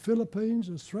 The Philippines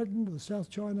is threatened, the South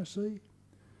China Sea.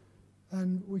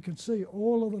 And we can see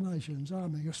all of the nations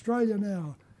arming. Australia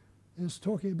now is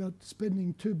talking about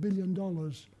spending $2 billion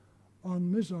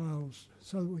on missiles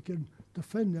so that we can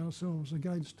defend ourselves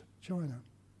against China.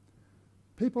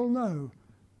 People know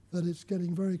that it's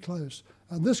getting very close.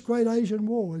 And this great Asian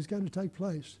war is going to take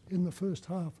place in the first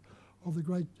half of the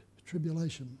Great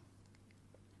Tribulation.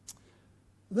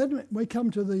 Then we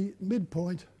come to the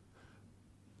midpoint.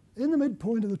 In the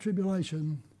midpoint of the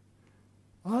tribulation,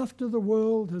 after the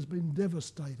world has been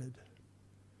devastated,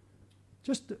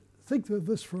 just think of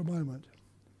this for a moment.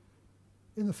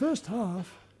 In the first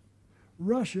half,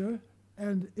 Russia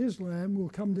and Islam will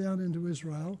come down into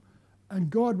Israel, and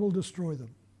God will destroy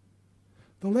them.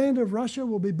 The land of Russia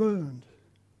will be burned.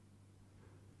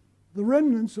 The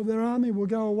remnants of their army will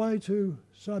go away to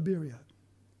Siberia.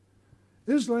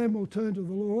 Islam will turn to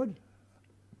the Lord,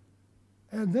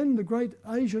 and then the great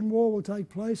Asian war will take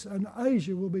place, and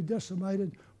Asia will be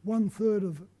decimated. 1/3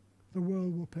 of the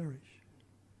world will perish.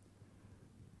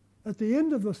 At the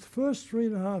end of the first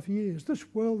 3.5 years,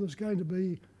 this world is going to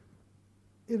be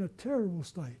in a terrible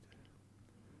state.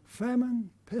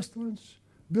 Famine, pestilence,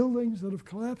 buildings that have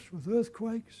collapsed with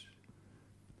earthquakes,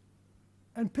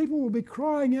 and people will be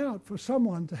crying out for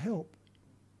someone to help.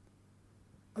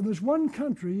 And there's one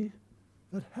country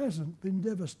that hasn't been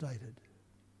devastated,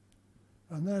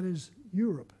 and that is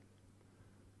Europe.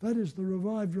 That is the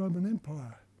revived Roman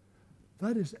Empire.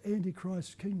 That is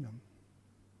Antichrist's kingdom.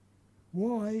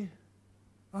 Why?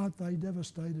 aren't they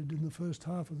devastated in the first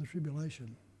half of the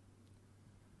tribulation?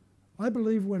 I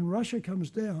believe when Russia comes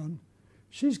down,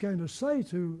 she's going to say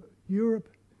to Europe,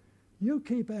 you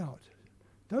keep out.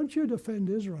 Don't you defend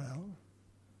Israel,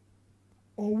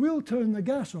 or we'll turn the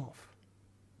gas off.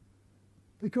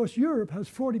 Because Europe has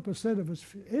 40% of its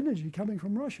energy coming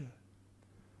from Russia.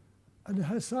 And it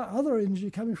has other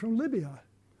energy coming from Libya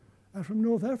and from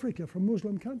North Africa, from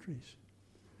Muslim countries.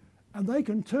 And they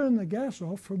can turn the gas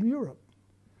off from Europe.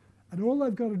 And all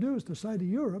they've got to do is to say to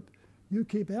Europe, you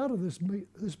keep out of this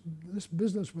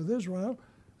business with Israel,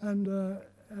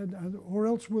 or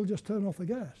else we'll just turn off the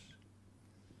gas.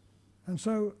 And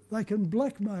so they can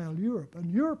blackmail Europe.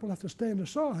 And Europe will have to stand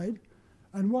aside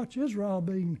and watch Israel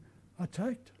being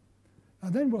attacked.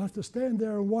 And then we'll have to stand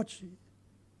there and watch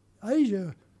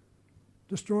Asia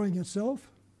destroying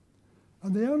itself.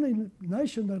 And the only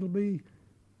nation that'll be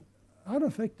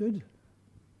unaffected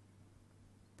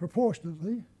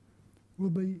proportionately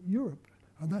will be Europe.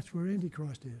 And that's where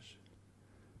Antichrist is.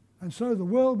 And so the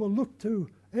world will look to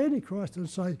Antichrist and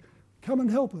say, come and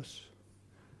help us.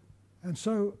 And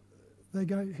so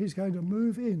he's going to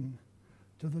move in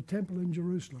to the temple in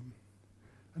Jerusalem.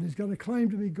 And he's going to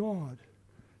claim to be God.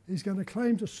 He's going to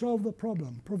claim to solve the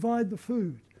problem, provide the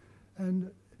food. And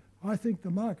I think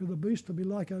the mark of the beast will be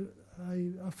like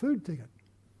a food ticket.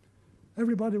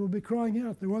 Everybody will be crying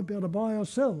out. They won't be able to buy or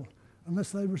sell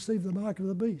unless they receive the mark of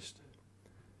the beast.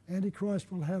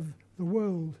 Antichrist will have the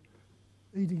world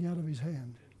eating out of his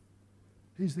hand.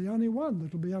 He's the only one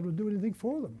that will be able to do anything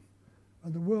for them.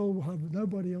 And the world will have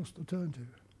nobody else to turn to.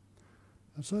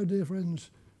 And so, dear friends,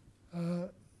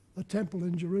 the temple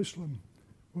in Jerusalem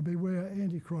will be where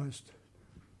Antichrist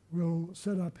will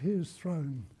set up his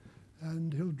throne.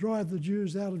 And he'll drive the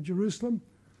Jews out of Jerusalem.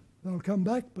 They'll come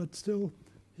back, but still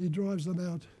he drives them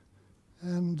out.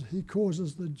 And he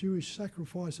causes the Jewish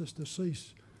sacrifices to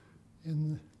cease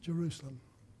in Jerusalem.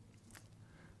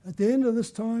 At the end of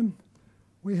this time,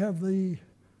 we have the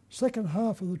second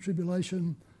half of the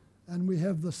tribulation, and we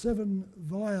have the 7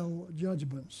 vial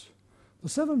judgments. The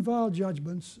 7 vial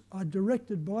judgments are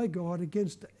directed by God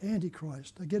against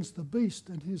Antichrist, against the beast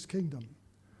and his kingdom.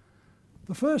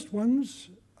 The first ones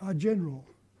are general,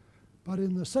 but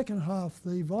in the second half,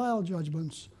 the vial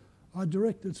judgments are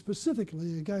directed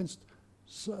specifically against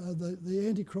the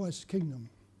Antichrist kingdom.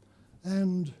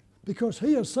 And because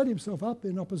he has set himself up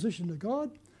in opposition to God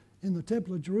in the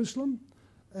Temple of Jerusalem,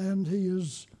 and he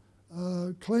is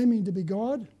claiming to be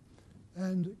God,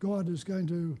 and God is going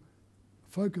to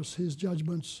focus his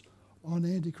judgments on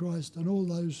Antichrist and all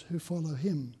those who follow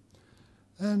him.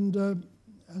 And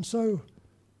so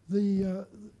the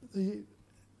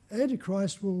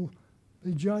Antichrist will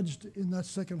be judged in that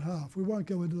second half. We won't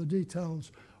go into the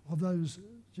details of those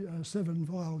 7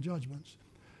 vial judgments.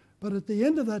 But at the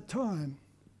end of that time,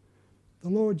 the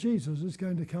Lord Jesus is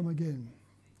going to come again.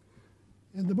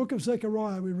 In the book of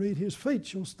Zechariah, we read, his feet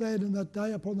shall stand in that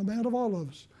day upon the Mount of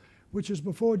Olives, which is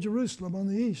before Jerusalem on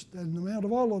the east, and the Mount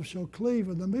of Olives shall cleave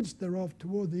in the midst thereof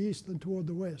toward the east and toward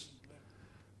the west.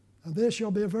 And there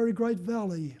shall be a very great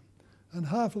valley, and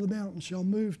half of the mountain shall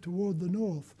move toward the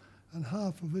north, and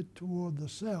half of it toward the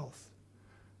south.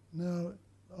 Now,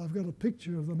 I've got a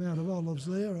picture of the Mount of Olives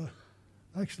there.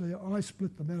 Actually, I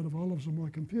split the Mount of Olives on my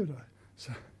computer.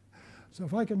 So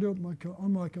if I can do it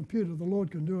on my computer, the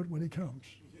Lord can do it when he comes.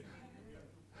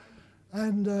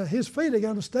 And his feet are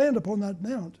going to stand upon that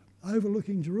mount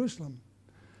overlooking Jerusalem.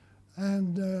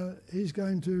 And he's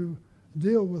going to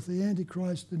deal with the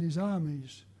Antichrist and his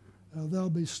armies. They'll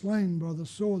be slain by the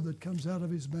sword that comes out of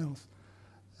his mouth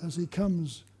as he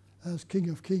comes as King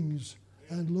of Kings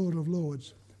and Lord of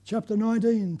Lords. Chapter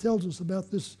 19 tells us about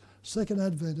this second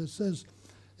advent. It says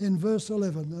in verse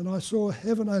 11, and I saw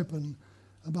heaven open,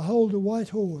 and behold a white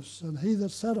horse, and he that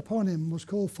sat upon him was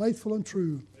called Faithful and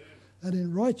True, and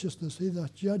in righteousness he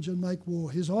doth judge and make war.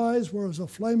 His eyes were as a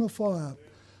flame of fire,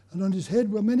 and on his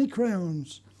head were many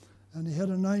crowns, and he had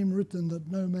a name written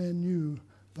that no man knew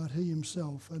but he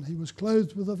himself. And he was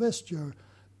clothed with a vesture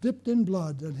dipped in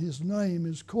blood, and his name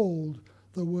is called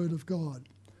the Word of God.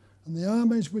 And the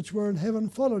armies which were in heaven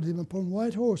followed him upon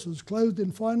white horses, clothed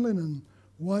in fine linen,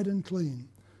 white and clean.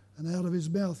 And out of his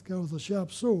mouth goeth a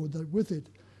sharp sword, that with it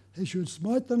he should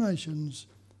smite the nations,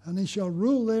 and he shall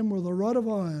rule them with a rod of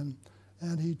iron,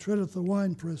 and he treadeth the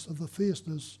winepress of the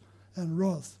fierceness and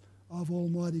wrath of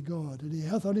Almighty God. And he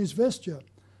hath on his vesture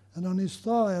and on his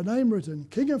thigh a name written,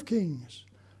 King of Kings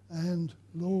and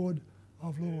Lord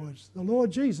of Lords. The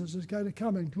Lord Jesus is going to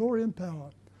come in glory and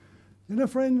power. You know,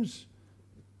 friends,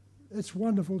 it's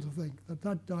wonderful to think that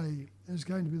that day is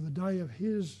going to be the day of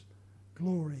his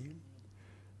glory.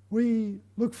 We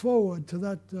look forward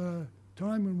to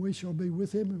time when we shall be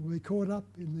with him and we'll be caught up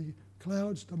in the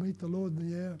clouds to meet the Lord in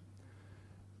the air.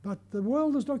 But the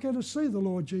world is not going to see the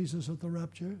Lord Jesus at the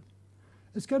rapture.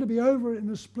 It's going to be over in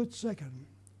a split second,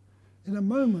 in a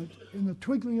moment, in the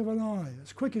twinkling of an eye,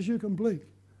 as quick as you can blink.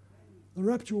 The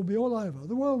rapture will be all over.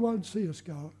 The world won't see us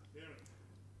go.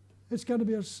 It's going to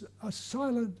be a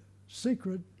silent,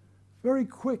 secret, very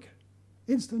quick,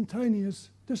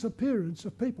 instantaneous disappearance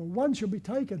of people. One shall be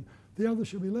taken, the other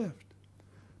shall be left.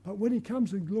 But when he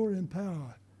comes in glory and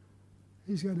power,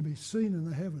 he's going to be seen in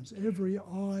the heavens. Every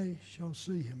eye shall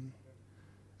see him.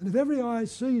 And if every eye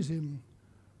sees him,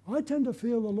 I tend to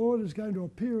feel the Lord is going to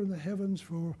appear in the heavens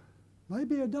for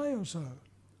maybe a day or so.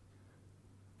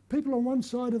 People on one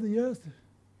side of the earth,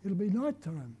 it'll be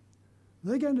nighttime.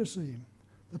 They're going to see him.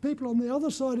 The people on the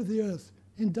other side of the earth,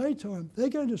 in daytime, they're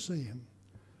going to see him.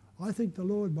 I think the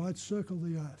Lord might circle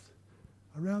the earth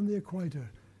around the equator.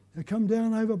 He'll come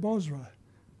down over Bosra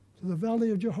to the valley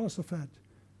of Jehoshaphat,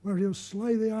 where he'll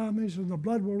slay the armies and the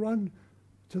blood will run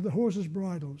to the horses'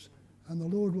 bridles, and the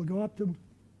Lord will go up to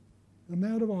the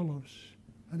Mount of Olives,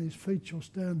 and his feet shall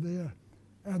stand there,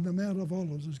 and the Mount of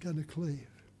Olives is going to cleave.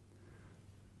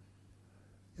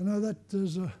 You know, that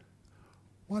is a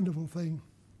wonderful thing.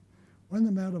 When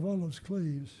the Mount of Olives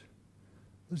cleaves,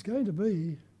 there's going to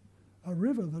be a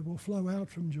river that will flow out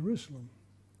from Jerusalem.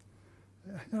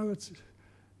 You know,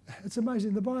 it's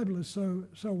amazing. The Bible is so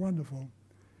wonderful.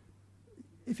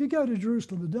 If you go to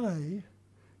Jerusalem today,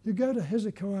 you go to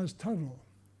Hezekiah's tunnel.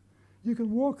 You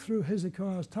can walk through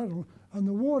Hezekiah's tunnel and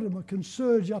the water can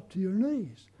surge up to your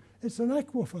knees. It's an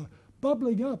aquifer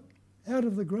bubbling up out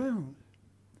of the ground.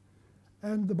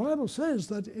 And the Bible says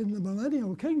that in the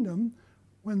millennial kingdom,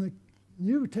 when the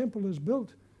new temple is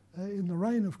built in the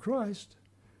reign of Christ,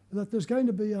 that there's going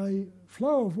to be a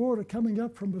flow of water coming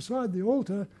up from beside the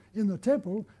altar in the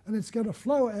temple, and it's going to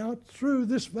flow out through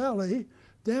this valley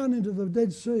down into the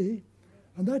Dead Sea.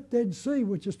 And that Dead Sea,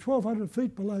 which is 1,200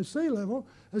 feet below sea level,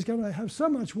 is going to have so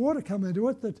much water come into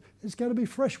it that it's going to be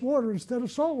fresh water instead of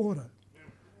salt water.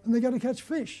 And they're going to catch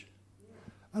fish.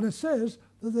 And it says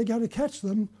that they're going to catch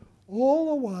them all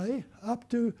the way up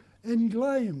to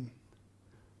Englaim.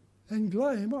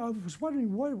 Englaim, I was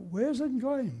wondering, where's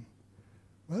Englaim?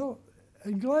 Well,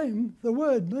 Englaim, the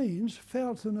word means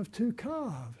fountain of two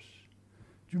calves.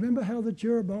 Do you remember how that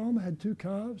Jeroboam had two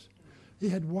calves? He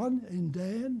had one in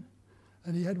Dan,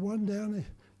 and he had one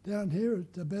down here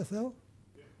at Bethel,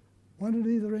 one at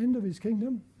either end of his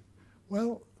kingdom.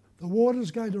 Well, the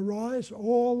water's going to rise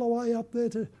all the way up there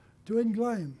to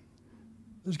Englaim.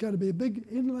 There's going to be a big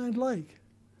inland lake,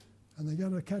 and they're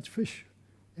going to catch fish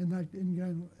in that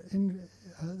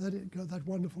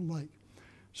wonderful lake.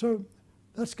 So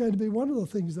that's going to be one of the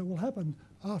things that will happen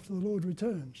after the Lord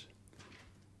returns.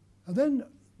 And then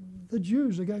the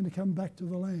Jews are going to come back to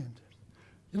the land.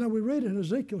 You know, we read in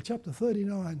Ezekiel chapter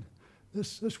 39,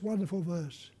 this wonderful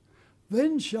verse.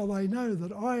 Then shall they know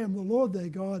that I am the Lord their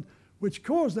God, which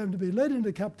caused them to be led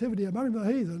into captivity among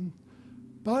the heathen,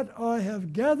 but I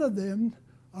have gathered them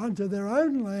unto their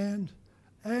own land,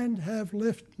 and have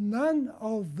left none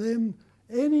of them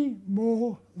any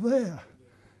more there.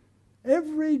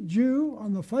 Every Jew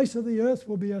on the face of the earth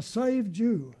will be a saved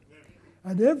Jew,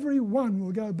 and every one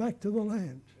will go back to the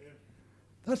land.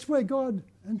 That's where God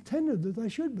intended that they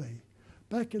should be,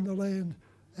 back in the land,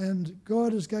 and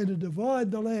God is going to divide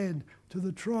the land to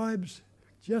the tribes,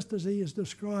 just as he is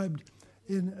described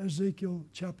in Ezekiel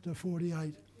chapter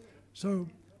 48. So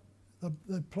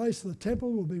the place of the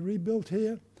temple will be rebuilt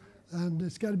here, and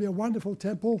it's going to be a wonderful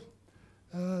temple.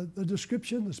 The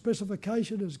description, the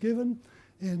specification is given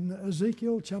in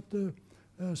Ezekiel chapter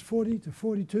 40 to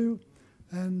 42,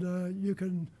 and you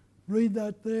can read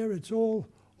that there. It's all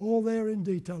there in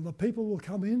detail. The people will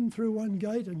come in through one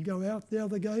gate and go out the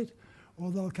other gate,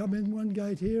 or they'll come in one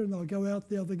gate here and they'll go out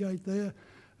the other gate there,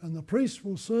 and the priests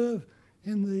will serve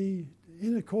in the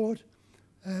inner court,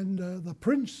 and the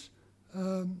prince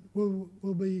will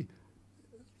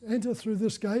enter through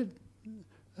this gate,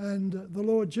 and the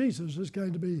Lord Jesus is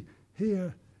going to be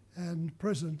here and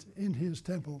present in his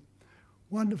temple.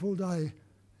 Wonderful day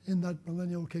in that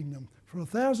millennial kingdom. For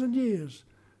 1,000 years,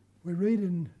 we read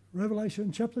in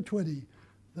Revelation chapter 20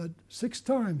 that 6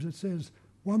 times it says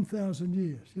 1,000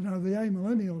 years. You know, the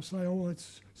amillennials say, oh,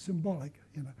 it's symbolic,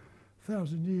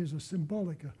 1,000 years is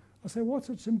symbolic. I say, what's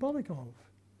it symbolic of?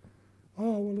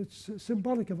 Oh, well, it's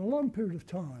symbolic of a long period of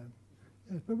time.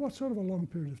 Yes, but what sort of a long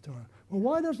period of time? Well,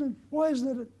 why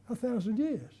isn't it 1,000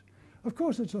 years? Of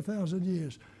course it's 1,000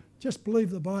 years. Just believe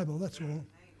the Bible, that's all.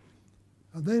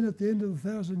 And then at the end of the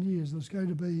 1,000 years, there's going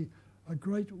to be a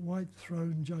great white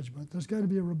throne judgment. There's going to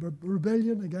be a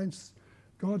rebellion against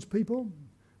God's people,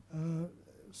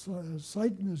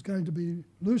 Satan is going to be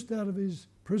loosed out of his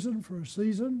prison for a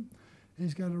season.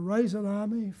 He's going to raise an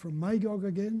army from Magog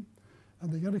again,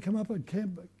 and they're going to come up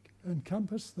and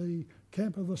encompass the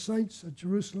camp of the saints at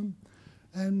Jerusalem.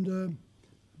 And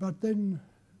but then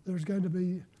there's going to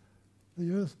be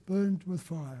the earth burned with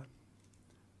fire,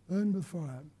 and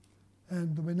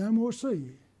there'll be no more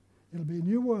sea. It'll be a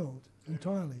new world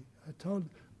entirely,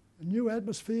 a new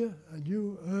atmosphere, a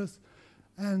new earth.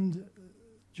 And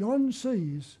John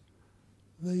sees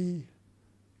the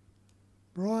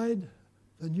bride,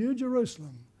 the New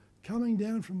Jerusalem, coming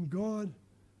down from God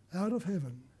out of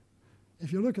heaven.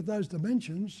 If you look at those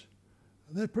dimensions,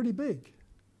 they're pretty big.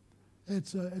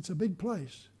 It's a big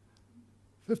place.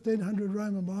 1,500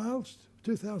 Roman miles,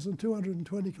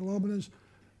 2,220 kilometres,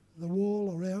 the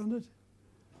wall around it.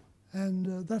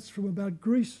 And that's from about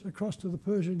Greece across to the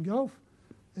Persian Gulf.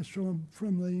 It's from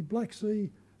the Black Sea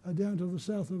down to the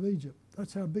south of Egypt.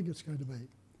 That's how big it's going to be.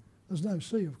 There's no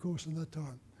sea, of course, in that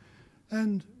time.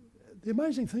 And the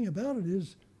amazing thing about it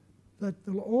is that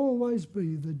there'll always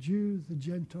be the Jew, the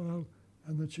Gentile,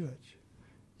 and the church.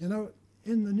 You know,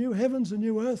 in the new heavens and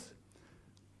new earth,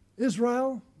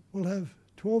 Israel will have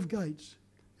 12 gates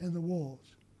in the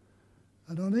walls.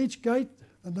 And on each gate,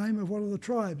 the name of one of the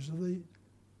tribes of the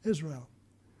Israel.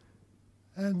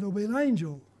 And there'll be an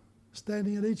angel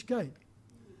standing at each gate.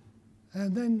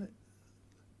 And then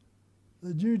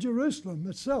the New Jerusalem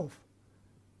itself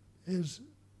is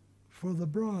for the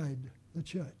bride, the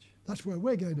church. That's where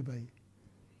we're going to be,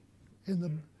 in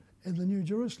the New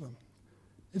Jerusalem.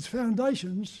 Its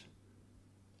foundations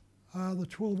are the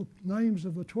 12 names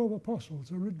of the 12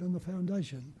 apostles are written on the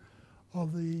foundation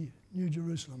of the New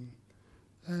Jerusalem.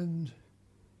 And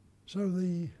so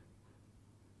the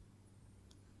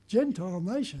Gentile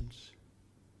nations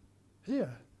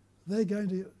here, they're going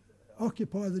to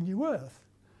occupy the new earth,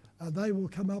 and they will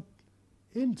come up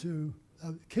into,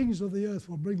 kings of the earth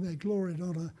will bring their glory and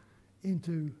honour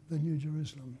into the New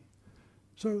Jerusalem.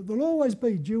 So there'll always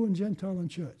be Jew and Gentile and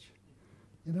church.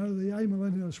 You know, the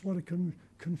amillennialists want to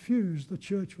confuse the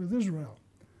church with Israel.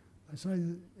 They say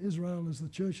that Israel is the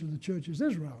church and the church is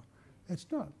Israel. It's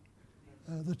not.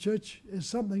 The church is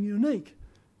something unique.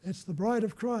 It's the bride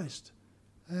of Christ.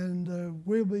 And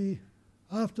we'll be,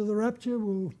 after the rapture,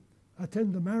 we'll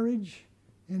attend the marriage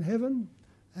in heaven.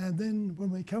 And then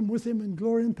when we come with him in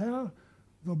glory and power,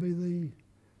 there'll be the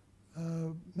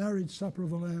marriage supper of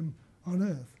the Lamb on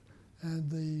earth. And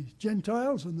the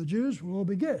Gentiles and the Jews will all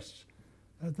be guests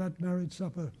at that marriage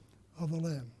supper of the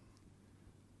Lamb.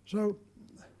 So,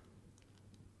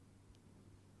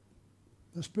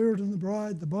 the Spirit and the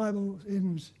bride, the Bible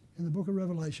ends in the book of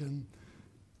Revelation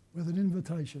with an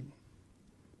invitation.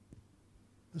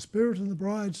 The Spirit and the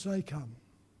bride say, "Come."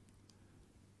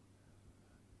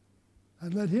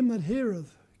 And let him that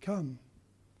heareth come,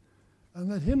 and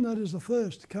let him that is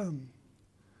athirst come,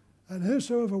 and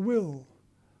whosoever will,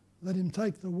 let him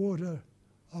take the water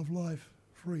of life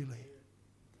freely.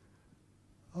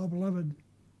 Oh, beloved,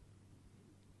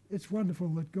 it's wonderful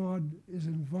that God is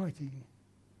inviting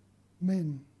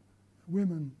men,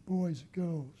 women, boys,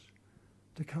 girls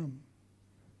to come.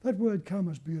 That word "come"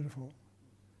 is beautiful.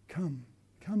 Come,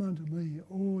 come unto me,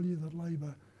 all ye that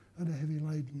labour and are heavy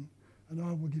laden, and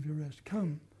I will give you rest.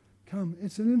 Come, come.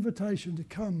 It's an invitation to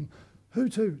come. Who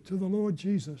to? To the Lord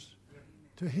Jesus,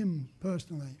 to him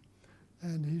personally.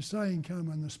 And he's saying, "Come,"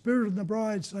 and the Spirit and the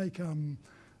bride say, "Come,"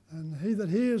 and he that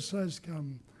hears says,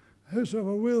 "Come."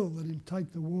 Whosoever will, let him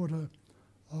take the water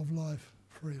of life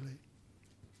freely.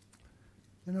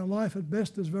 You know, life at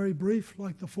best is very brief,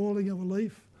 like the falling of a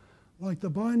leaf, like the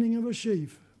binding of a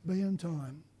sheaf, be in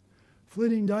time.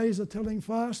 Fleeting days are telling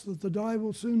fast that the die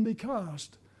will soon be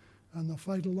cast, and the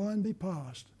fatal line be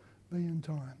passed, be in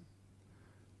time.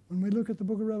 When we look at the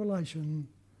book of Revelation,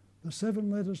 the 7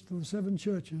 letters to the 7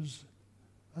 churches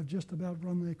have just about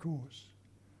run their course.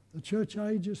 The church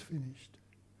age is finished.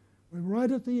 We're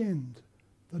right at the end.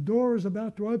 The door is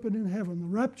about to open in heaven. The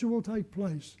rapture will take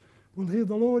place. We'll hear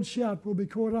the Lord shout. We'll be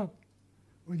caught up.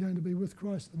 We're going to be with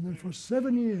Christ. And then for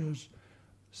 7 years,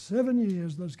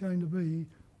 there's going to be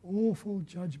awful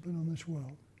judgment on this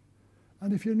world.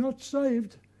 And if you're not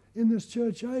saved in this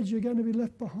church age, you're going to be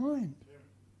left behind.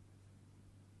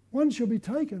 One shall be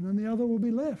taken and the other will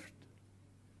be left.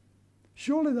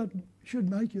 Surely that should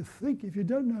make you think, if you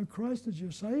don't know Christ as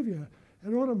your Saviour,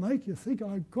 it ought to make you think,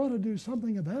 I've got to do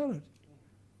something about it.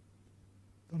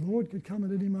 The Lord could come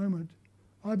at any moment.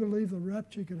 I believe the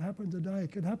rapture could happen today.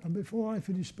 It could happen before I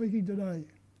finish speaking today.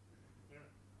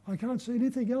 I can't see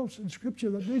anything else in Scripture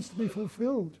that needs to be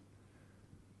fulfilled.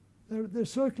 They're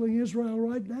circling Israel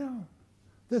right now.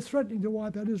 They're threatening to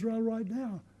wipe out Israel right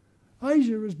now.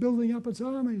 Asia is building up its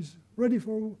armies, ready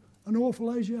for an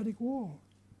awful Asiatic war.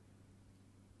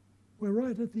 We're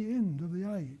right at the end of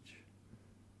the age,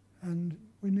 and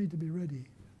we need to be ready.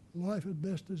 Life at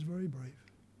best is very brief.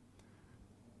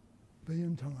 Be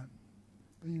in time.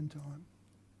 Be in time.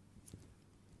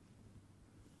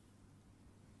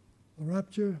 The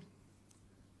rapture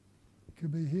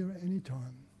could be here at any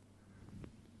time.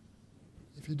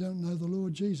 If you don't know the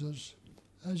Lord Jesus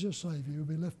as your Saviour, you'll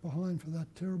be left behind for that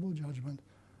terrible judgment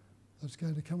that's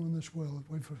going to come on this world.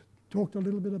 We've talked a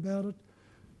little bit about it.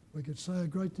 We could say a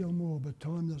great deal more, but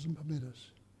time doesn't permit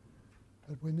us.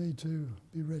 But we need to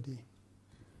be ready.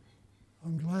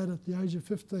 I'm glad at the age of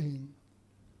 15,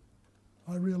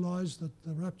 I realised that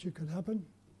the rapture could happen.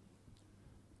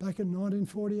 Back in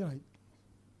 1948,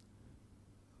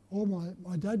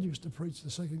 my dad used to preach the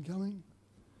second coming,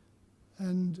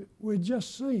 and we'd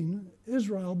just seen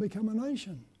Israel become a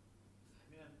nation.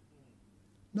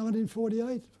 Amen.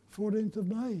 1948, 14th of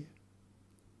May.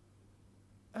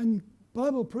 And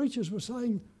Bible preachers were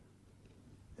saying,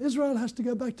 Israel has to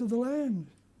go back to the land.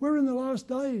 We're in the last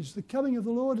days. The coming of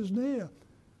the Lord is near.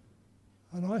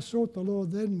 And I sought the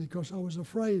Lord then because I was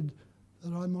afraid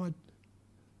that I might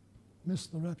miss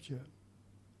the rapture.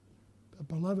 But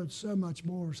beloved, so much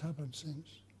more has happened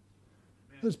since.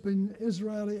 There's been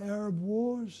Israeli-Arab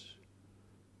wars,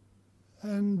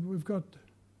 and we've got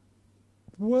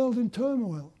the world in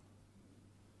turmoil.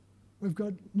 We've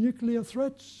got nuclear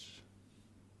threats.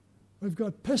 We've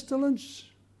got pestilence.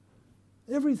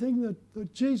 Everything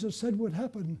that Jesus said would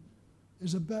happen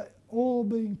is about all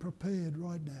being prepared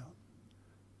right now.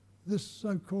 This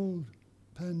so-called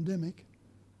pandemic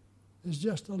is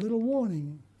just a little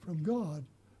warning from God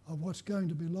of what's going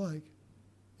to be like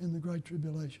in the Great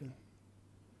Tribulation.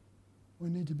 We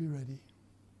need to be ready.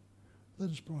 Let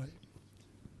us pray.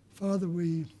 Father,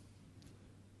 we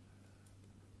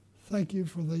thank you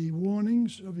for the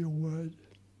warnings of your word.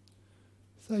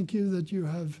 Thank you that you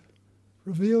have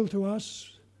revealed to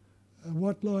us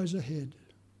what lies ahead.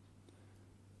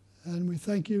 And we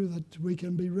thank you that we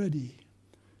can be ready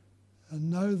and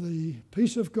know the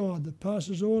peace of God that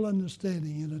passes all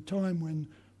understanding in a time when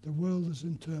the world is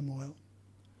in turmoil.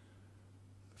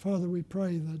 Father, we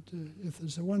pray that if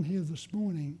there's one here this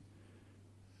morning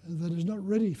that is not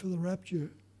ready for the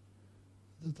rapture,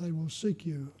 that they will seek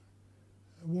you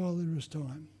while there is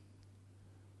time.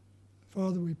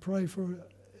 Father, we pray for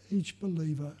each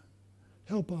believer.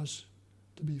 Help us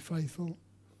to be faithful.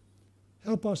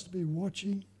 Help us to be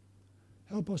watching.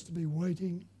 Help us to be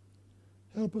waiting.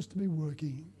 Help us to be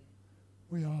working.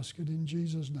 We ask it in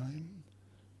Jesus' name.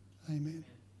 Amen.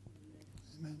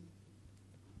 Amen.